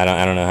job. I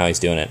don't know how he's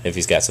doing it. If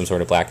he's got some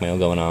sort of blackmail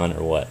going on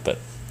or what, but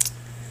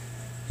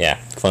yeah,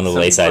 fun little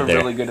A side there.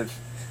 Really good at.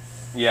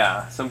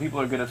 Yeah, some people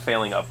are good at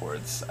failing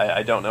upwards.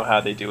 I don't know how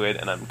they do it,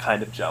 and I'm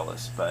kind of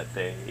jealous, but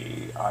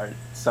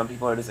some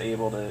people are just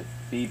able to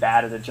be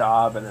bad at a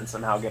job and then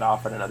somehow get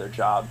offered another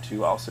job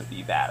to also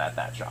be bad at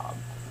that job.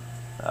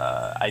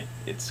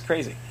 It's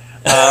crazy.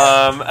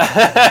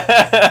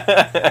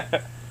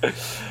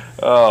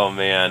 Oh,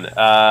 man.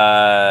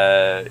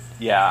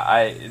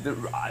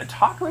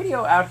 Talk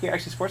radio out here,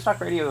 actually sports talk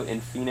radio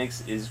in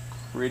Phoenix is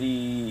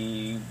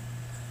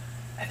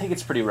I think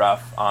it's pretty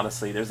rough,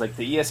 honestly. There's like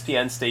the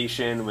ESPN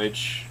station,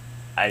 which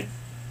I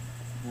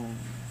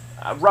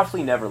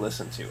roughly never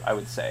listen to, I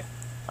would say.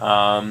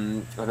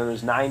 And then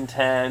there's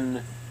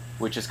 910,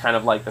 which is kind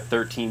of like the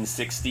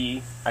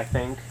 1360, I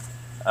think,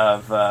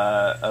 of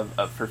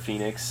for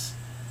Phoenix.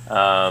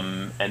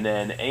 And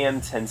then AM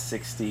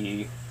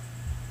 1060,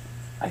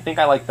 I think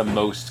I like the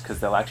most because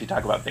they'll actually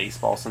talk about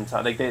baseball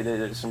sometimes. Like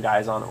there's some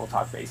guys on it will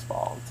talk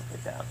baseball and stuff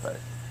like that,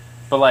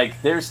 But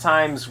like, there's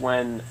times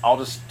when I'll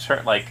just turn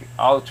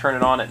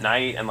it on at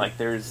night, and like,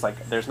 there's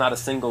not a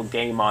single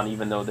game on,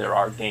 even though there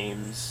are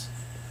games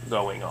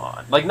going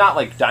on. Like, not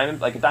like a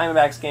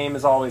Diamondbacks game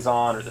is always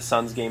on, or the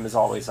Suns game is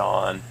always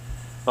on,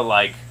 but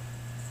like,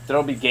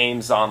 there'll be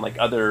games on like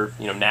other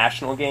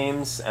national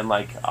games, and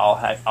like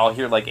I'll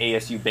hear like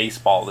ASU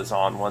baseball is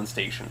on one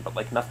station, but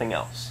like nothing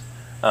else.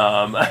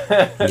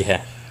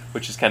 Yeah,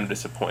 which is kind of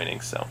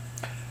disappointing. So,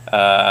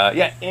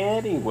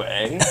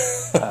 Anyway.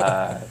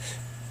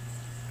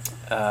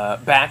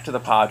 Back to the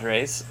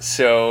Padres.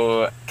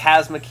 So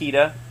Kaz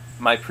Makita,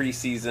 my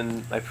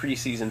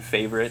preseason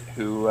favorite,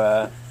 who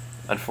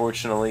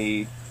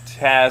unfortunately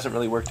hasn't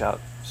really worked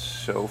out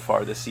so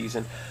far this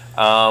season,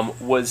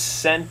 was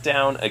sent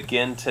down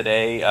again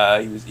today.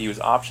 He was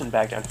optioned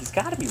back down. He's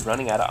got to be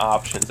running out of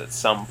options at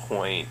some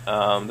point.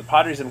 The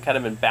Padres have kind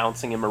of been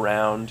bouncing him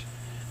around,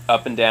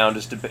 up and down,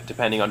 just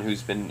depending on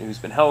who's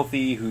been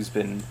healthy, who's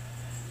been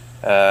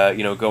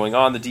going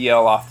on the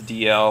DL, off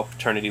the DL,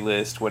 paternity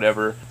list,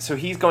 whatever. So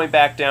he's going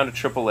back down to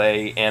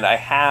AAA, and I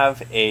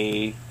have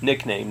a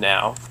nickname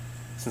now,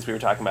 since we were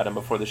talking about him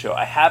before the show.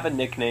 I have a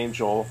nickname,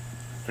 Joel,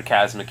 for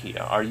Kaz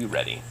Makita. Are you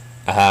ready?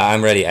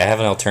 I'm ready. I have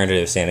an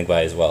alternative standing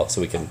by as well,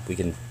 so we can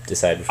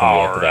decide before we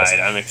get the best. All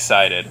right, I'm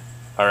excited.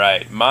 All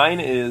right, mine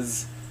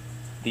is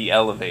the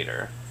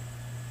elevator,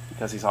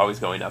 because he's always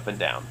going up and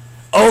down.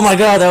 Oh my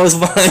god, that was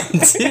mine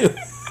too.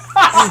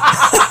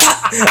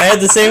 I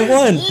had the same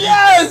one.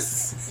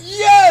 Yes!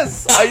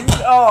 Yes!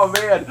 Oh,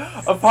 man.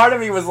 A part of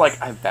me was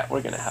like, I bet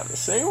we're going to have the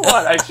same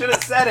one. I should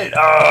have said it. Oh,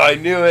 I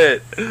knew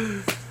it.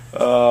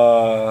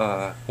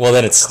 Well,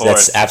 then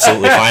that's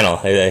absolutely final.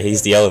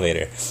 He's the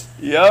elevator.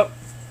 Yep.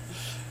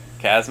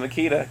 Kaz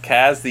Makita.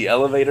 Kaz the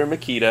elevator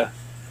Makita.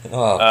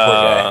 Oh, poor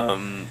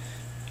guy.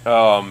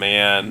 Oh,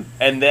 man.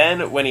 And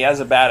then when he has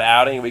a bad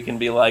outing, we can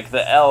be like,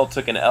 the L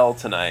took an L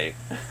tonight.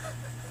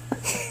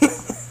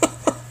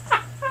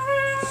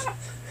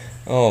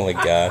 Oh, my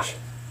gosh.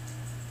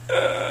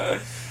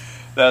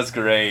 That's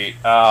great.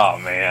 Oh,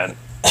 man.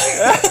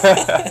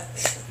 That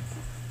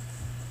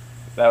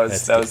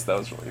was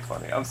really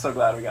funny. I'm so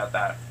glad we got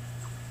that.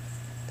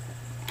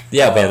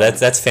 Yeah, man,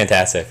 that's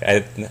fantastic.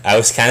 I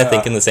was kind of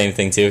thinking the same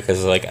thing too,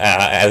 because like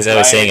I was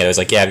saying it, I was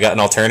like, yeah, I've got an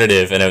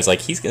alternative, and I was like,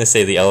 he's gonna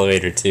say the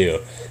elevator too.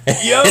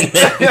 Yep.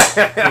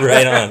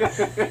 Right on.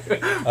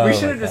 We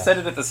should have just said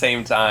it at the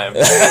same time.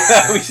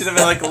 We should have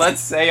been like, let's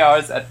say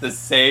ours at the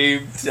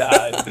same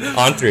time.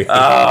 On 3.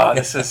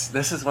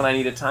 This is when I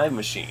need a time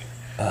machine.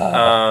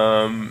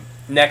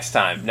 Next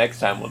time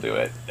we'll do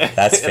it.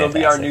 That's It'll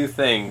be our new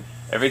thing.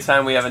 Every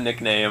time we have a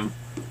nickname,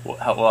 we'll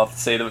have to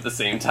say them at the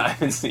same time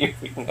and see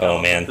if we can come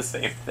up with the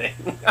same thing.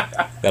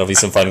 That'll be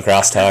some fun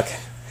crosstalk.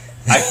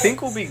 I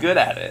think we'll be good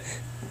at it.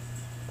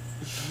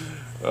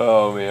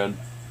 Oh, man.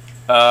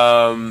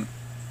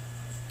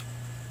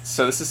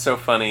 So this is so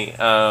funny,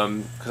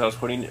 because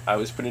I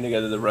was putting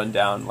together the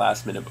rundown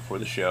last minute before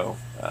the show,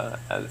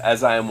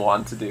 as I am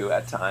wont to do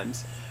at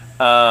times.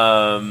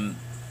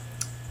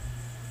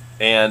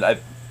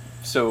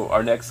 So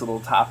our next little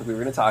topic we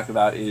were going to talk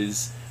about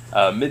is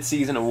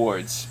mid-season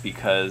awards,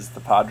 because the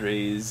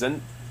Padres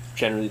and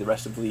generally the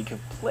rest of the league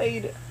have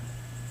played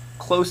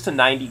close to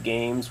 90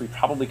 games. We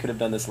probably could have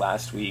done this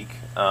last week,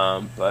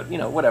 but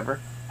whatever.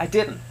 I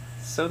didn't,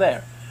 so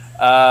there.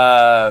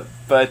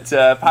 But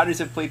Padres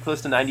have played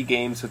close to 90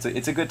 games, so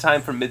it's a good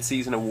time for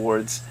mid-season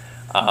awards.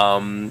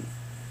 And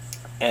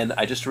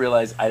I just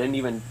realized I didn't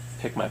even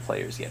pick my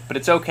players yet, but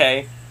it's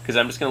okay, because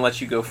I'm just going to let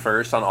you go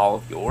first on all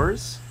of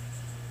yours,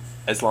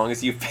 as long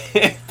as you've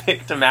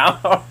picked them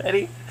out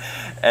already,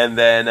 and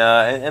then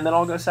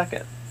I'll go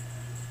second.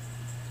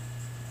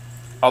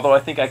 Although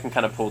I think I can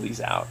kind of pull these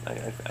out. I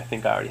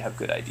think I already have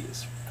good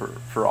ideas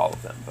for all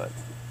of them. But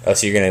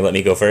so you're gonna let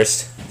me go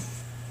first?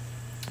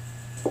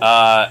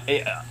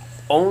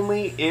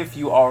 Only if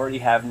you already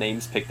have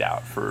names picked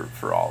out for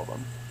all of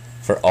them.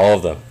 For all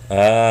of them.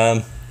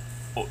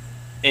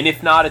 And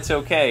if not, it's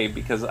okay,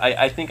 because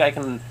I think I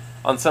can.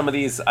 On some of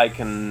these, I've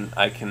got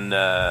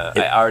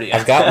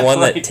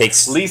one that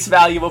takes least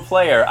valuable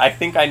player. I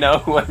think I know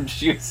who I'm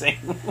choosing.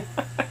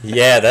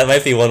 Yeah, that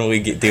might be one we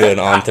do an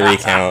on 3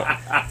 count.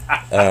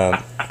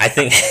 I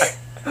think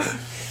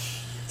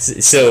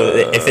so.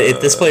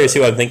 If this player is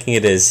who I'm thinking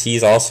it is,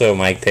 he's also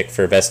my pick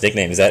for best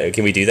nickname.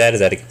 Can we do that?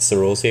 Is that against the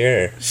rules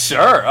here? Or?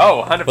 Sure.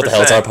 Oh, 100%. What the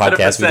hell is our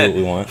podcast? 100%. We do what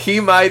we want.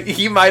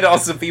 He might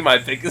also be my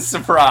biggest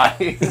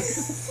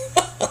surprise.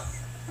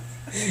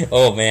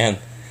 Oh man.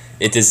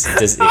 It does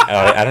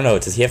I don't know.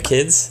 Does he have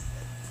kids?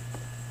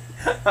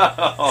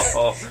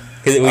 Because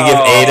we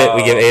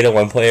give A to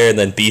one player, and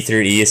then B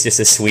through E is just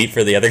a suite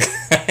for the other guy.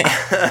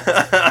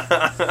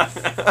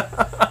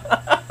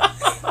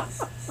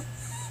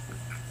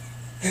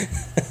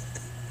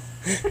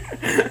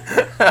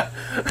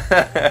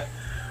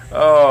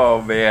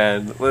 Oh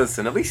man!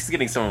 Listen, at least he's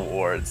getting some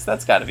awards.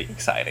 That's got to be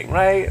exciting,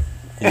 right?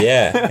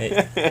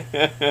 Yeah.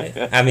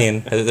 I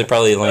mean, they're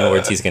probably the only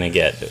awards he's going to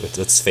get.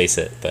 Let's face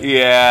it. But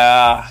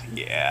yeah,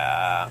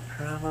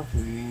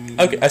 probably.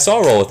 Okay, I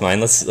saw a roll with mine.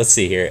 Let's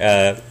see here.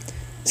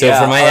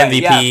 For my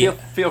MVP,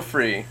 feel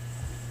free.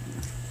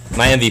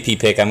 My MVP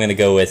pick, I'm going to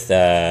go with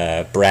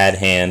Brad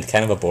Hand.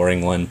 Kind of a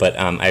boring one, but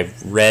I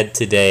read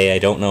today. I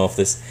don't know if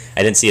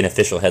I didn't see an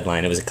official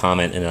headline. It was a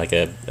comment in like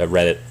a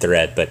Reddit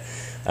thread, but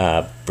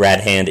Brad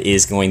Hand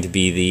is going to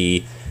be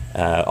the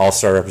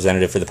all-star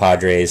representative for the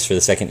Padres for the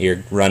second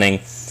year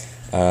running.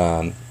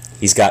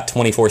 He's got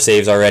 24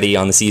 saves already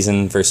on the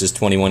season versus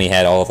 21 he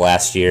had all of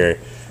last year.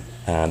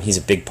 He's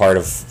a big part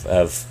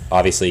of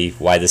obviously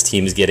why this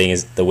team is getting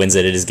is the wins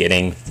that it is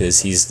getting, because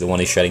he's the one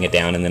who's shutting it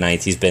down in the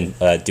ninth. He's been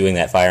doing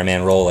that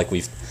fireman role like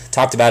we've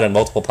talked about in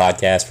multiple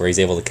podcasts, where he's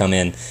able to come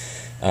in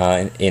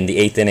the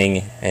eighth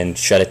inning and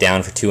shut it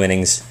down for 2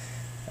 innings.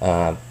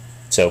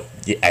 So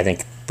I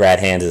think Brad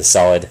Hand is a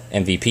solid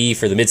MVP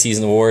for the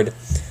midseason award.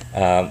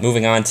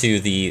 Moving on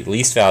to the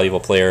least valuable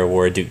player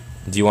award. Do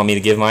you want me to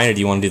give mine, or do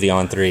you want to do the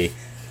on 3?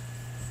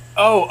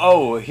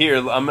 Here.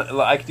 Let me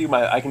do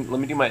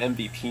my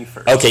MVP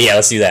first. Okay, yeah,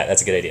 let's do that.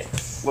 That's a good idea.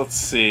 Let's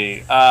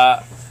see. Never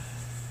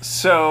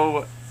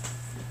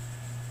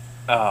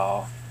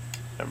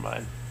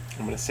mind.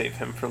 I'm gonna save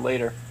him for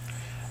later.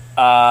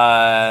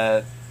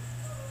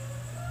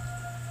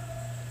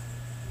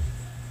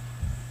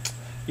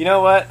 You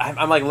know what?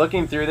 I'm like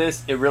looking through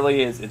this. It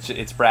really is.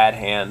 It's Brad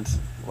Hand.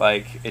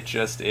 Like, it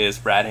just is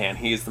Brad Hand.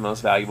 He is the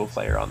most valuable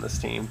player on this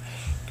team.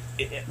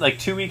 Like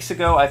 2 weeks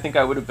ago, I think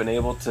I would have been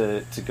able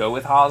to go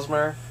with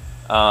Hosmer,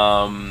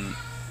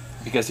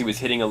 because he was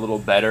hitting a little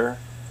better.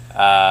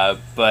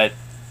 But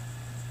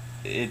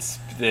it's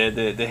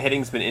the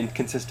hitting's been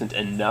inconsistent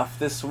enough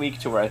this week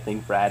to where I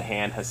think Brad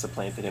Hand has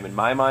supplanted him in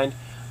my mind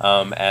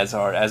as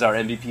our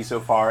MVP so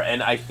far.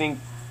 And I think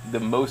the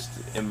most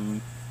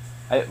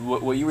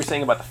what you were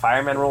saying about the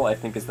fireman role, I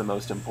think, is the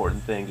most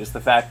important thing. Just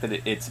the fact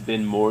that it's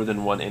been more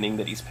than one inning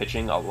that he's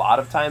pitching a lot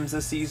of times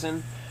this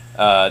season,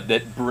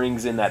 that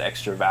brings in that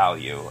extra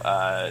value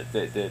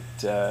that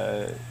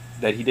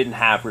he didn't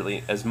have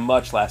really as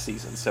much last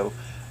season. So,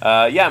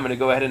 I'm going to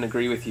go ahead and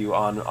agree with you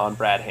on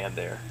Brad Hand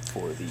there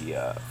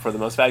for the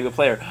most valuable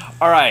player.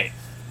 All right,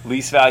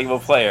 least valuable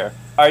player.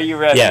 Are you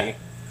ready? Yeah.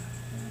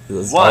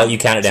 One, you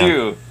count it down.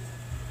 2.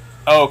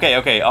 Oh,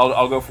 okay.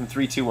 I'll go from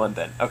 3, 2, 1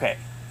 then. Okay,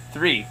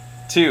 3,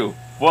 2,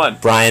 1.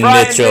 Brian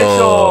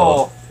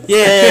Mitchell.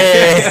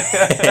 Yay!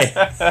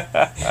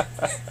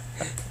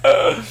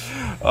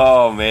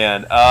 Oh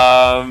man.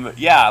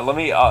 Let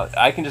me.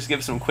 I can just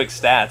give some quick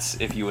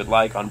stats if you would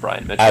like on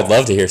Brian Mitchell. I'd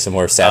love to hear some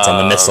more stats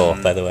on the missile,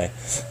 by the way.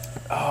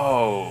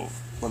 Oh,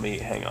 let me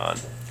hang on.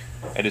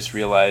 I just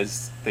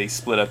realized they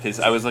split up his.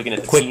 I was looking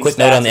at the quick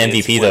note on the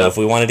MVP though. If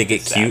we wanted to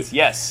get cute,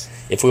 yes.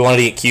 If we wanted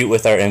to get cute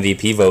with our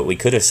MVP vote, we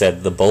could have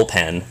said the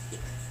bullpen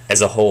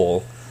as a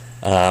whole,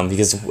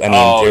 because I mean,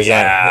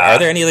 are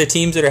there any other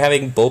teams that are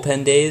having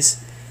bullpen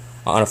days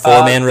on a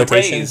 4-man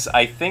rotation? Rays,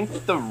 I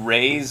think the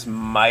Rays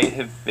might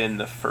have been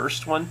the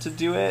first one to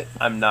do it.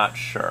 I'm not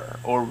sure,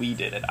 or we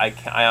did it. I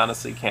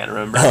honestly can't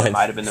remember. It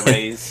might have been the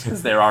Rays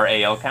because they're our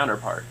AL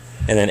counterpart.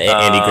 And then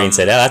Andy Green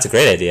said, "Oh, that's a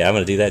great idea. I'm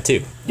going to do that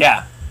too."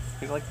 Yeah,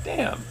 he's like,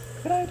 "Damn,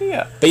 good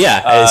idea." But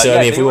I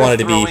mean, if we wanted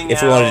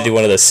to do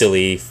one of those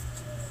silly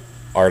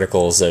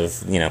articles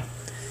of, I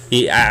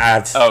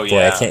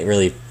can't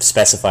really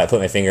put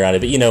my finger on it,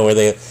 but where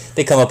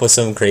they come up with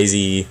some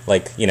crazy,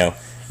 like, the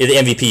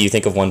MVP, you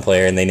think of one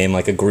player and they name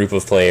like a group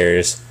of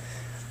players.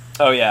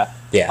 Oh yeah.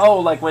 Yeah. Oh,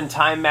 like when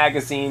Time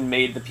Magazine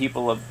made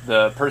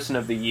the person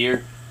of the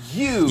year.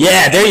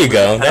 Yeah, there you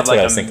go. That's what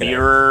I was thinking.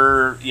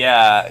 Mirror. Of.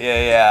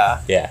 Yeah.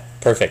 Yeah,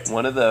 perfect.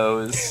 One of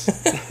those.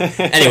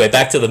 Anyway,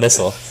 back to the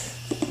missile.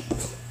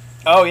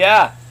 Oh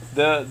yeah,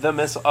 the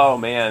missile. Oh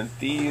man,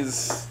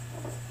 these.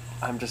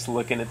 I'm just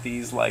looking at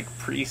these like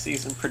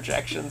preseason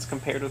projections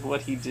compared with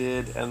what he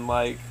did, and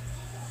like,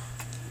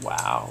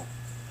 wow.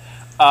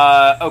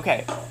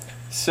 Okay,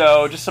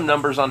 so just some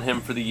numbers on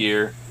him for the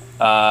year.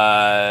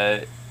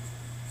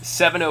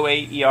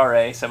 7.08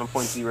 ERA,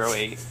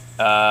 7.08,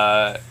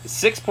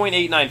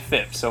 6.89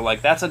 FIP. So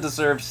like that's a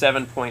deserved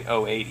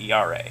 7.08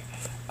 ERA.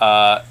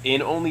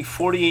 In only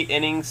 48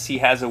 innings, he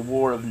has a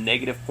WAR of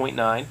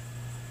 -0.9.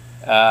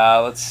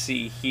 Let's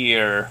see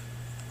here.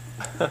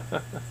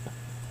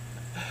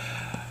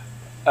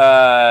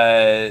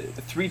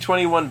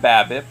 321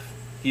 BABIP.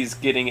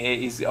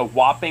 He's a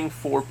whopping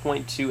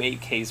 4.28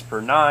 Ks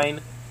per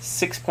 9,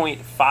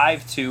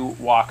 6.52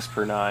 walks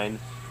per 9,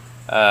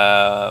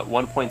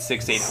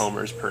 1.68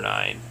 homers per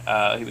 9.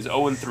 He was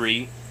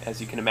 0-3,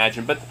 as you can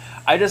imagine. But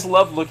I just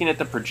love looking at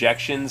the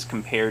projections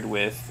compared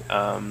with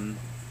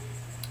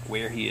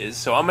where he is.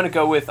 So I'm going to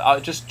go with,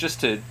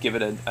 just to give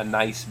it a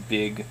nice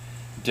big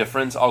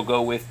difference, I'll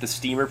go with the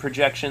Steamer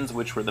projections,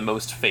 which were the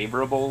most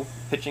favorable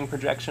pitching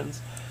projections.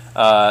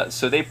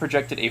 So they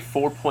projected a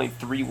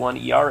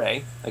 4.31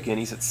 ERA. Again,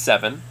 he's at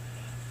 7.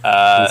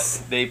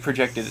 They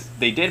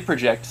did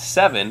project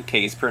 7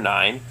 Ks per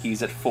 9.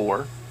 He's at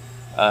 4.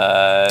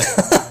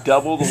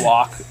 Double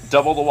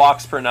the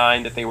walks per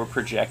 9 that they were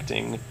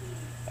projecting.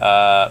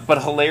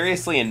 But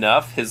hilariously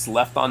enough, his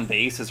left on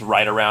base is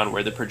right around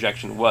where the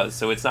projection was.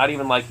 So it's not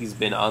even like he's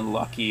been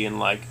unlucky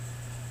and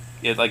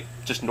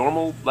just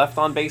normal left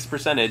on base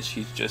percentage.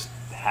 He just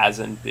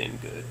hasn't been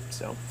good.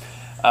 So.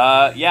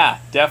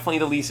 Definitely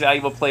the least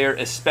valuable player,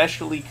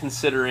 especially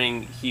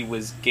considering he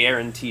was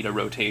guaranteed a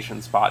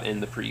rotation spot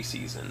in the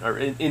preseason, or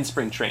in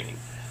spring training.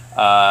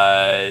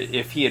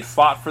 If he had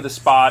fought for the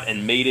spot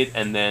and made it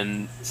and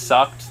then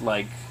sucked,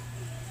 I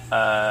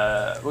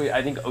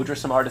think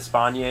Odrisamer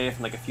Despaigne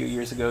from like a few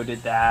years ago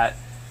did that,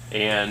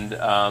 and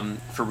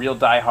for real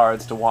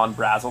diehards, DeJuan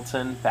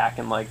Brazelton back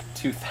in like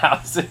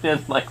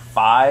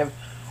 2005,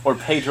 or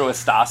Pedro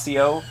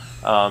Estacio,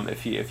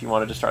 if you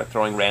wanted to start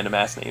throwing random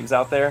ass names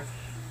out there.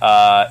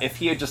 If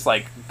he had just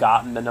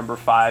gotten the number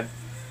 5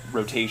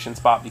 rotation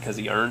spot because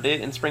he earned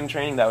it in spring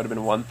training, that would have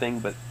been one thing,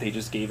 but they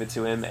just gave it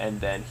to him, and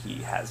then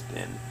he has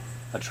been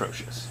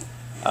atrocious.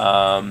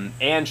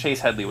 And Chase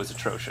Headley was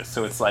atrocious,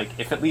 so it's like,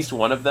 if at least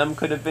one of them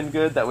could have been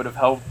good, that would have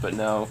helped, but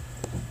no,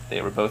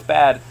 they were both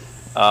bad.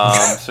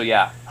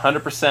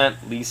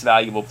 100% least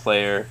valuable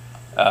player,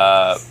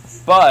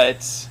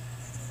 but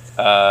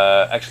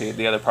actually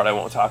the other part I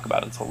won't talk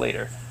about until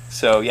later.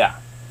 So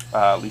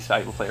least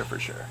valuable player for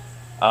sure.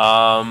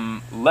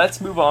 Let's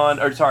move on.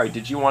 Or sorry,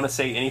 did you want to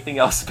say anything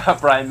else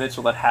about Brian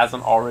Mitchell that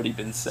hasn't already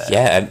been said?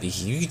 Yeah,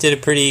 you did a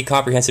pretty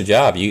comprehensive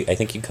job. I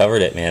think you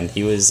covered it, man.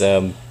 He was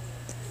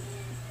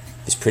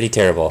pretty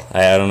terrible.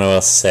 I don't know what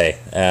else to say.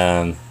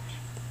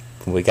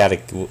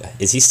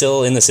 Is he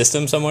still in the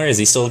system somewhere? Is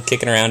he still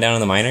kicking around down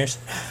in the minors?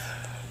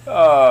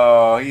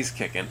 Oh, he's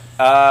kicking.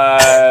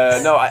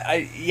 No,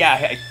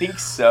 I think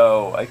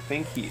so. I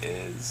think he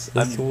is.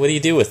 What do you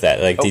do with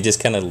that? Like, do you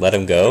just kind of let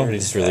him go, or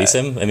just release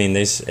him? I mean,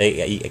 I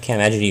can't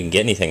imagine you can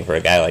get anything for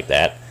a guy like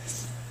that.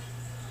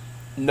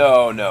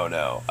 No.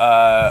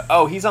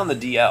 He's on the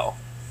DL.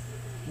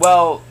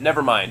 Well,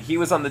 never mind. He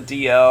was on the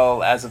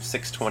DL as of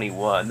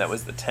 6/21. That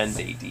was the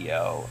 10-day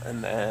DL,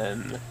 and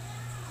then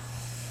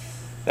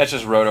that's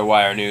just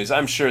RotoWire news.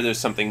 I'm sure there's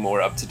something more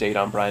up to date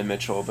on Brian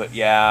Mitchell, but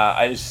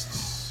yeah,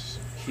 he's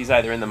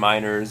either in the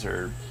minors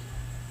or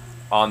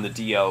on the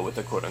DL with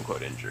a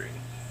quote-unquote injury.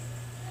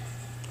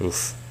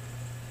 Oof.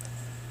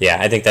 Yeah,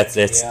 I think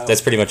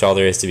that's pretty much all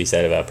there is to be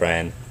said about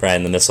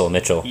Brian the Missile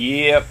Mitchell.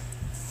 Yep,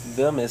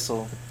 the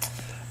missile.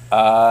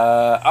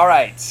 All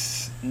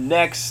right,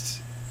 next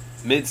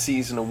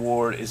mid-season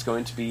award is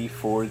going to be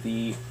for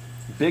the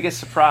biggest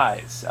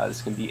surprise. This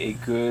is going to be a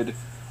good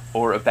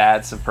or a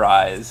bad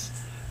surprise.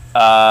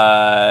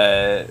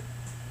 I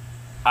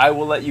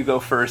will let you go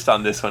first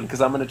on this one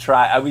because I'm going to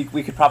try.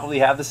 We could probably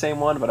have the same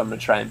one, but I'm going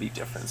to try and be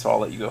different. So I'll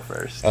let you go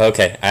first.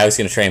 Okay, I was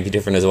going to try and be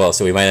different as well.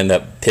 So we might end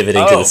up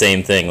pivoting to the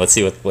same thing. Let's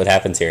see what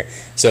happens here.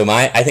 So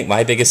I think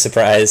my biggest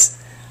surprise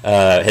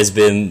has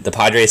been the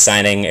Padres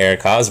signing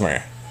Eric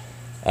Hosmer.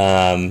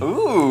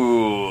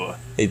 Ooh.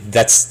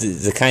 That's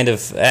the kind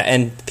of,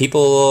 and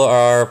people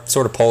are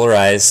sort of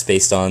polarized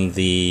based on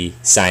the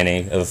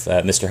signing of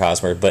Mr.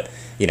 Hosmer, but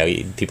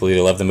people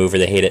either love the move or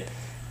they hate it.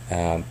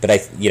 But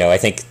I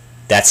think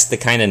that's the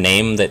kind of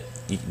name that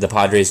the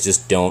Padres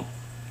just don't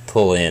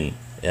pull in.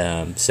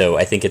 So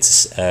I think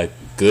it's a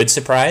good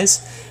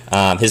surprise.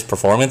 His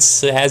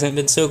performance hasn't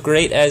been so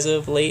great as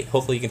of late.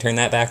 Hopefully you can turn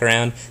that back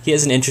around. He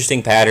has an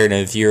interesting pattern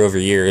of year over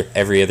year,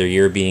 every other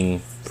year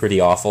being pretty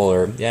awful,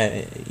 or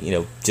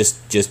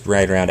just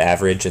right around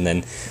average, and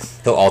then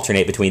he'll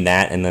alternate between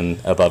that and then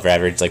above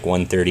average, like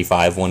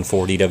 135,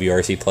 140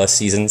 WRC plus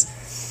seasons.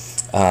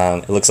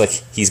 It looks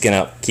like he's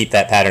gonna keep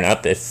that pattern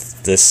up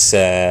if this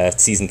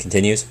season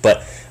continues.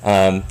 But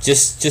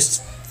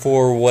just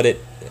for what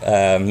it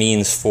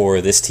means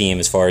for this team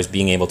as far as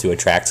being able to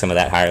attract some of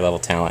that higher level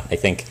talent, I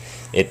think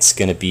it's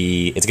gonna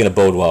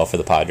bode well for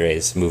the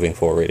Padres moving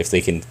forward if they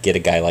can get a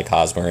guy like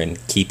Hosmer and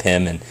keep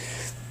him and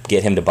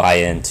get him to buy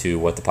into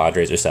what the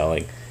Padres are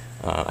selling.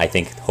 I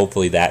think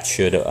hopefully that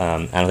should. I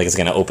don't think it's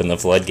going to open the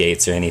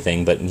floodgates or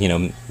anything, but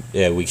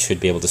we should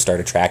be able to start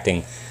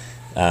attracting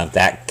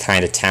that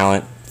kind of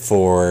talent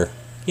for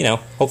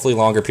hopefully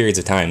longer periods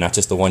of time, not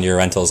just the 1-year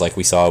rentals like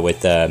we saw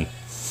with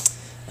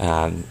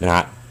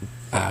not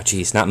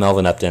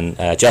Melvin Upton.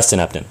 Justin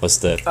Upton was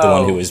the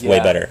one who was way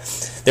better.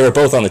 They were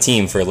both on the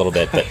team for a little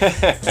bit, but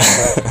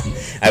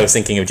I was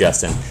thinking of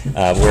Justin,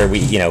 where we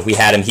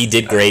had him. He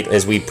did great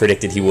as we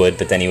predicted he would,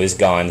 but then he was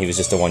gone. He was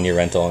just a 1-year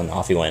rental, and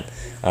off he went.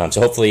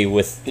 So hopefully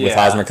with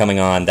Hosmer coming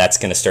on, that's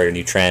going to start a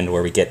new trend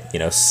where we get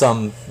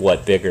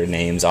somewhat bigger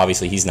names.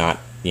 Obviously, he's not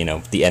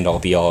the end all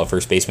be all of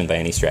first baseman by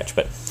any stretch,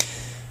 but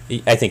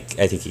I think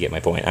you get my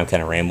point. I'm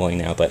kind of rambling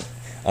now, but.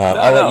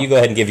 I'll let you go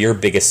ahead and give your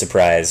biggest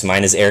surprise.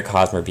 Mine is Eric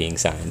Hosmer being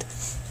signed.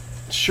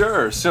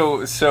 Sure.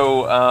 So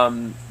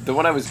the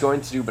one I was going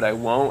to do, but I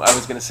won't. I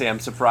was going to say I'm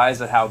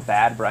surprised at how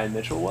bad Brian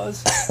Mitchell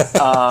was.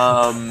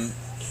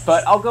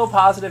 But I'll go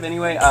positive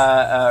anyway.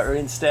 Or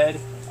instead,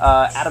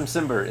 Adam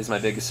Simber is my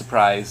biggest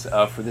surprise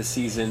for this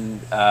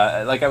season.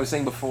 Like I was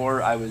saying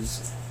before, I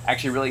was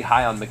actually really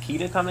high on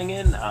Makita coming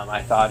in.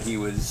 I thought he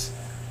was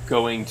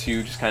going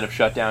to just kind of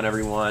shut down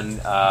everyone.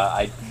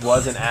 I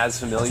wasn't as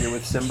familiar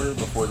with Simber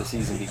before the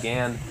season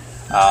began,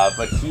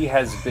 but he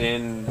has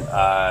been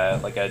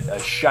like a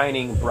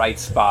shining bright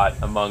spot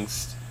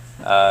amongst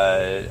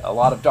a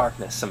lot of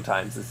darkness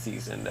sometimes this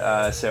season.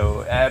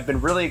 So I've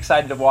been really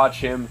excited to watch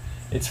him.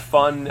 It's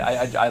fun.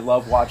 I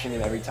love watching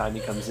him every time he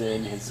comes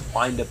in. His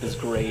windup is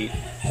great.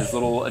 His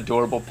little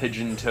adorable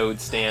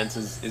pigeon-toed stance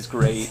is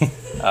great.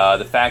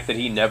 The fact that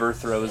he never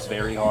throws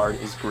very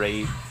hard is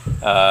great.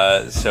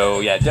 So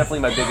yeah, definitely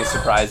my biggest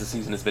surprise this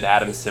season has been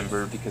Adam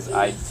Simber because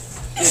I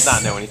did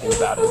not know anything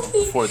about him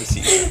before the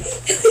season.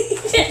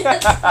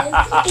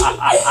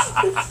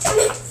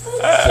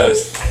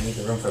 I need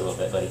the room for a little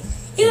bit, buddy.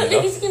 You look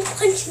like he's gonna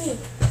punch me.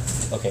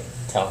 Okay,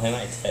 tell him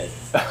I said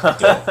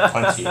don't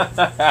punch you.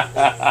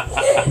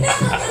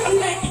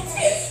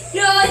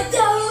 No,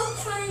 don't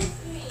punch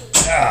me.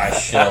 I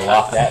should have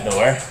locked that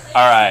door.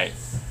 All right.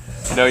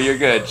 No, you're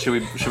good.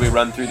 Should we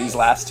run through these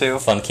last two?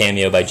 Fun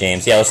cameo by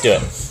James. Yeah, let's do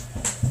it.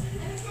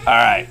 All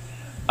right.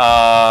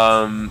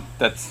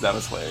 That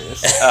was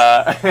hilarious.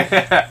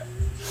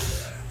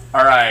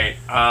 All right.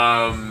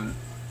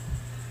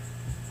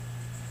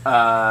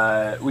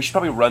 We should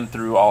probably run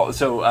through all.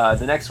 So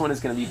the next one is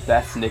going to be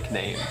Beth's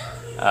nickname.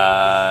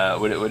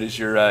 What is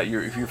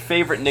your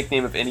favorite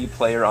nickname of any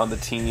player on the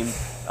team?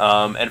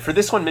 And for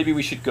this one, maybe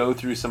we should go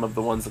through some of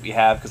the ones that we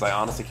have because I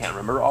honestly can't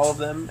remember all of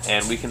them,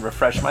 and we can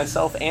refresh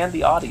myself and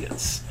the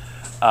audience.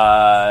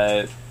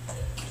 So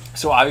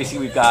obviously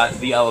we've got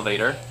the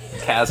Elevator,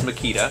 Kaz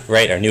Makita.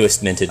 Right, our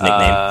newest minted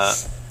nickname.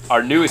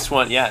 Our newest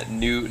one, yeah,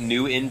 new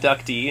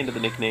inductee into the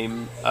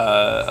nickname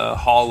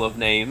Hall of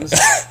Names.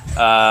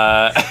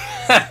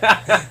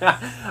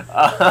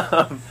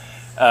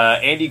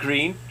 Andy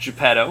Green,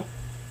 Geppetto.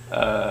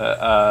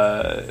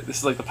 This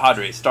is like the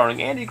Padres,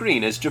 starring Andy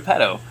Green as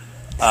Geppetto.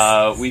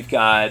 We've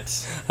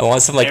got. I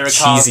want some like Eric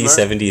cheesy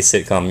Hosmer. 70s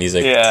sitcom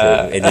music.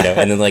 Yeah.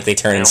 And then like they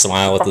turn and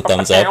smile with the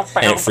thumbs up,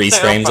 and it freeze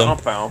frames them.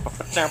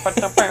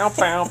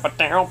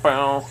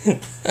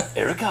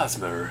 Eric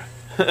Hosmer.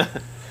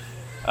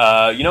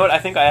 You know what? I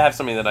think I have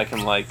something that I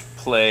can like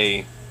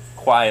play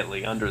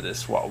quietly under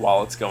this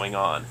while it's going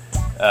on.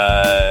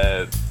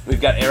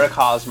 We've got Eric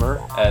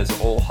Hosmer as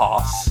Ol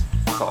Hoss,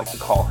 as I like to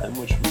call him,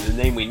 which is a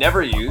name we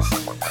never use.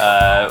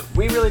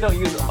 We really don't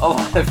use a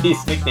lot of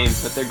these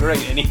nicknames, but they're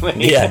great anyway.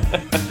 Yeah.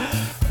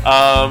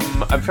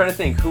 I'm trying to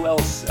think who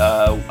else.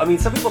 I mean,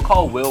 some people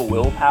call Will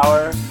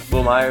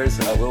Myers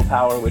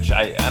Willpower, which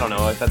I don't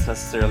know if that's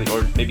necessarily,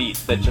 or maybe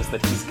that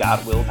he's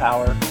got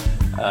willpower.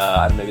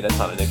 I don't know, maybe that's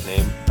not a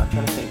nickname. I'm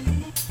trying to think.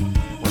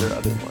 What are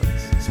other ones?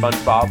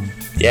 SpongeBob.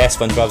 Yeah,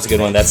 SpongeBob's a good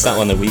one. That's not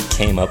one that we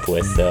came up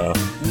with, though.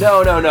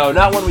 No,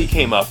 not one we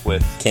came up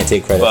with. Can't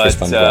take credit for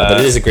SpongeBob, but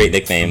it is a great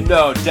nickname.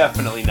 No,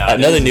 definitely not.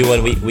 Another new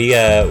one. We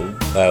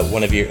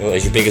one of your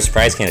biggest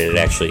prize candidate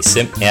actually,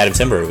 Adam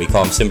Simber. We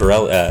call him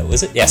Simbarella.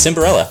 Was it? Yeah,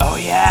 Simbarella. Oh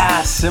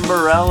yeah,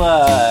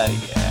 Simbarella.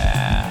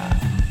 Yeah.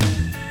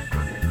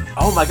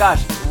 Oh my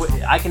gosh,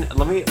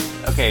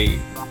 Okay,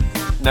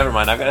 never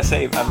mind. I'm gonna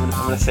save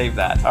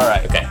that. All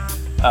right. Okay.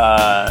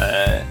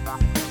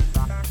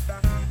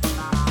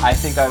 I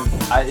think are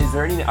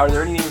there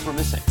any names we're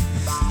missing?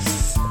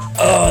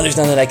 Oh, there's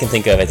none that I can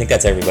think of. I think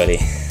that's everybody.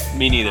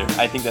 Me neither.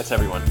 I think that's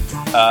everyone.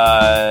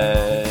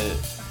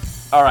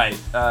 All right.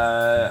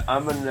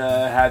 I'm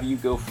gonna have you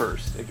go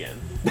first again.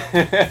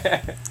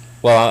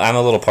 Well, I'm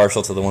a little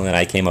partial to the one that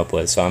I came up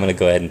with, so I'm gonna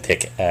go ahead and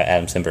pick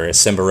Adam Simber.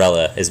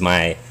 Simbarella is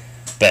my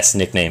best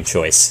nickname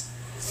choice.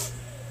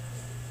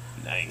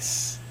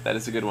 Nice. That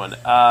is a good one.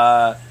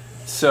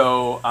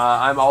 So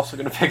I'm also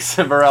going to pick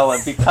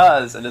Simbarella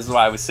because, and this is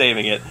why I was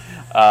saving it.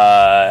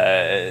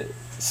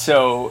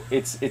 So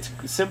it's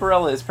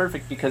Simbarella is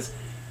perfect because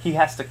he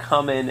has to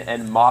come in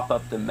and mop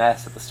up the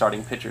mess that the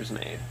starting pitcher's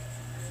made.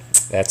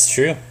 That's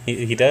true.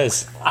 He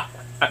does.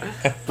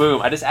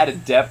 Boom! I just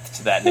added depth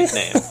to that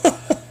nickname.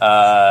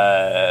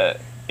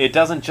 It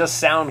doesn't just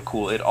sound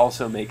cool; it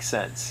also makes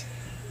sense.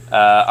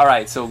 All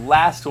right. So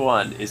last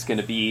one is going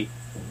to be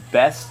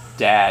best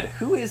dad.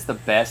 Who is the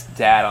best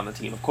dad on the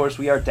team? Of course,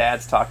 we are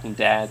dads talking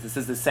dads. This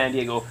is the San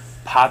Diego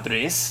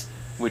Padres,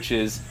 which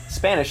is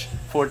Spanish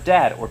for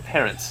dad or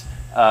parents.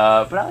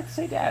 But I like to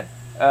say dad.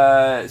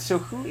 So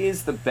who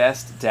is the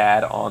best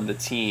dad on the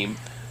team?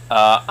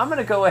 I'm going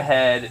to go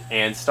ahead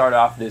and start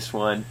off this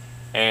one,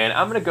 and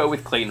I'm going to go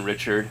with Clayton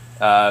Richard,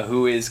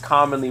 who is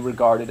commonly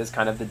regarded as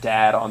kind of the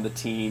dad on the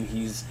team.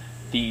 He's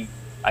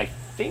I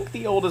think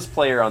the oldest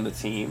player on the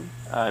team.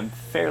 I'm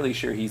fairly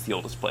sure he's the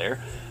oldest player.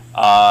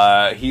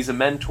 He's a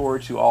mentor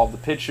to all the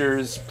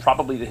pitchers,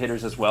 probably the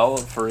hitters as well,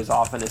 for as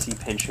often as he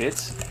pinch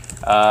hits.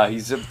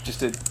 He's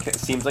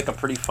seems like a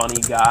pretty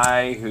funny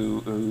guy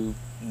who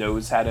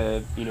knows how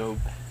to,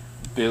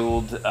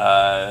 build,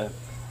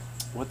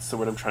 what's the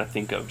word I'm trying to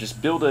think of?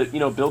 Just build a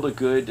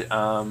good,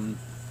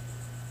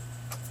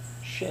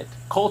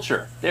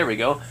 culture. There we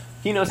go.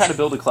 He knows how to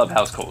build a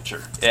clubhouse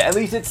culture. At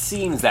least it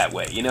seems that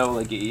way, he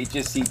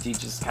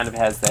just kind of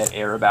has that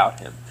air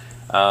about him.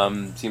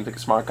 Seems like a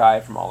smart guy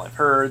from all I've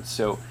heard,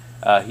 so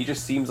he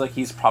just seems like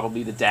he's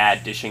probably the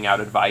dad dishing out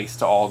advice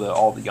to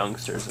all the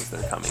youngsters as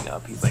they're coming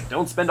up. He's like,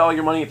 don't spend all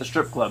your money at the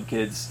strip club,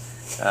 kids.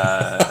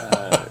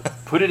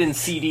 Put it in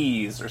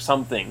CDs or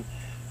something.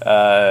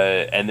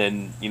 And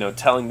then,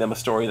 telling them a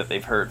story that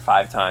they've heard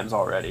 5 times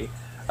already.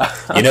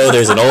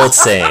 There's an old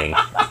saying.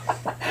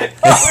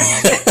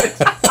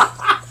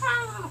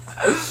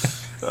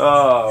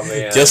 Oh,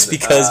 man. Just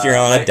because you're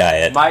on a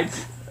diet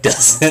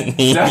doesn't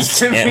mean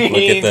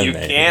you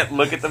can't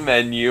look at the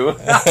menu.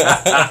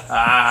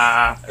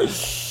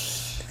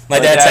 My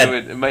dad's had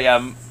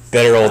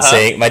better old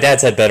saying. My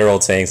dad's had better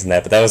old sayings than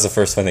that, but that was the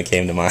first one that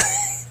came to mind.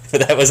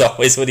 But that was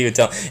always what he would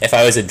tell. If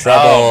I was in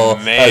trouble,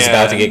 I was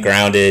about to get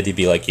grounded, he'd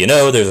be like,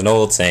 there's an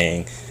old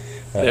saying.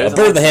 A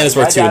bird in the hand is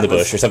worth 2 in the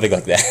bush, or something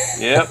like that.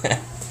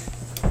 Yep.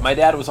 My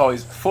dad was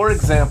always, for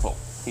example,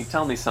 he'd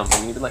tell me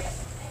something, he'd be like,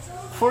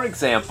 for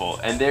example,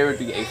 and there would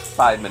be a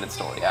 5-minute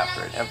story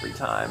after it every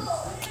time.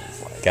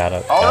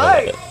 Gotta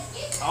love it.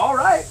 All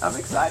right, I'm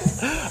excited.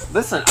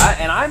 Listen,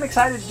 I'm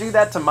excited to do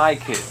that to my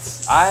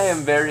kids. I am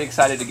very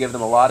excited to give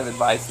them a lot of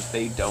advice that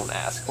they don't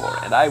ask for,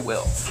 and I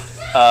will.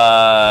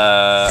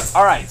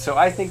 All right, so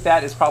I think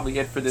that is probably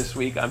it for this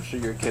week. I'm sure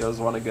your kiddos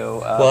want to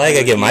go. Well, I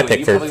gotta give my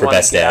pick for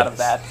best dad. Out of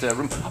that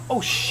room.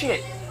 Oh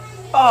shit!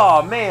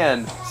 Oh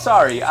man,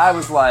 sorry. I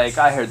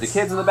heard the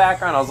kids in the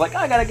background. I was like,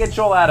 I gotta get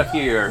Joel out of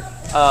here.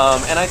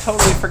 And I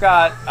totally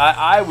forgot.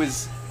 I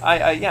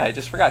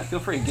just forgot. Feel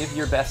free, give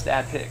your best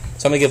dad pick.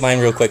 So I'm gonna give mine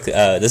real quick.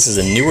 This is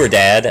a newer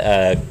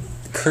dad,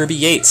 Kirby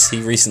Yates.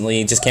 He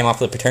recently just came off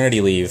the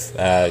paternity leave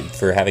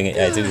for having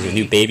a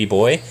new baby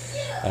boy.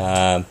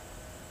 I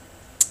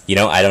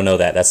don't know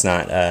that. That's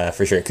not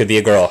for sure. It could be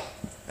a girl.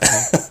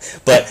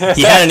 But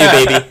he had a new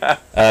baby,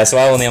 so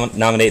I will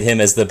nominate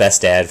him as the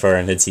best dad for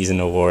our midseason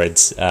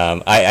awards.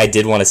 I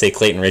did want to say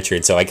Clayton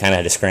Richard, so I kind of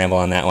had to scramble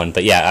on that one.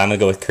 But yeah, I'm going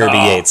to go with Kirby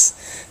Yates.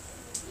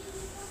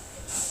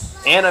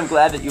 And I'm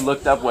glad that you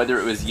looked up whether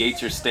it was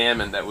Yates or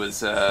Stammen that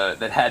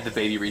had the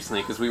baby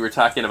recently, because we were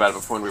talking about it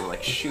before and we were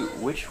like, shoot,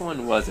 which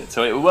one was it?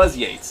 So it was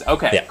Yates.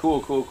 Okay, yeah.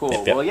 Cool.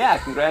 Yep. Well, yeah,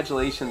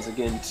 congratulations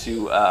again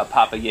to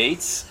Papa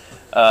Yates.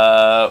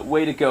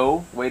 Way to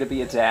go. Way to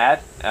be a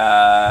dad.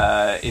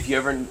 If you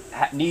ever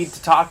need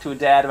to talk to a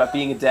dad about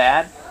being a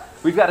dad,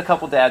 we've got a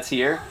couple dads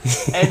here.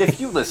 And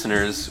if you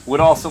listeners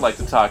would also like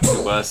to talk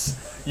to us,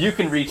 you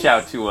can reach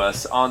out to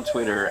us on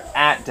Twitter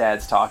at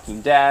Dads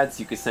Talking Dads.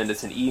 You can send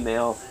us an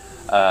email,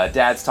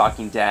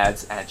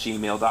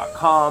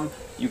 dadstalkingdads@gmail.com.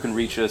 You can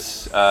reach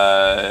us,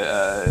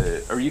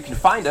 or you can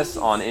find us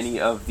on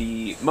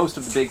most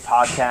of the big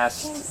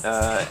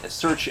podcast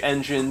search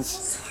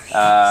engines.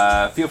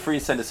 Feel free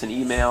to send us an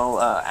email,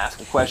 ask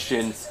a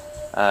question,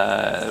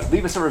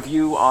 leave us a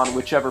review on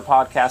whichever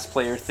podcast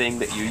player thing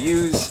that you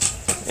use,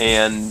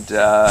 and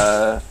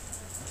I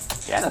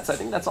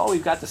think that's all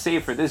we've got to say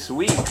for this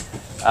week.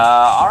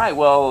 All right,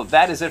 well,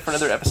 that is it for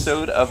another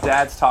episode of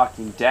Dads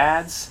Talking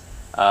Dads.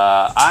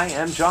 I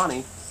am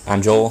Johnny.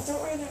 I'm Joel.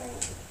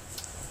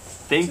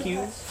 Thank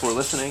you for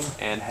listening,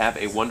 and have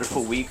a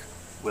wonderful week.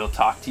 We'll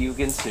talk to you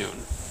again soon.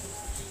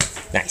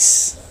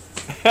 Nice.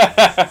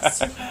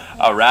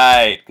 All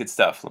right, good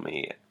stuff. Let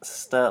me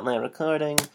start my recording.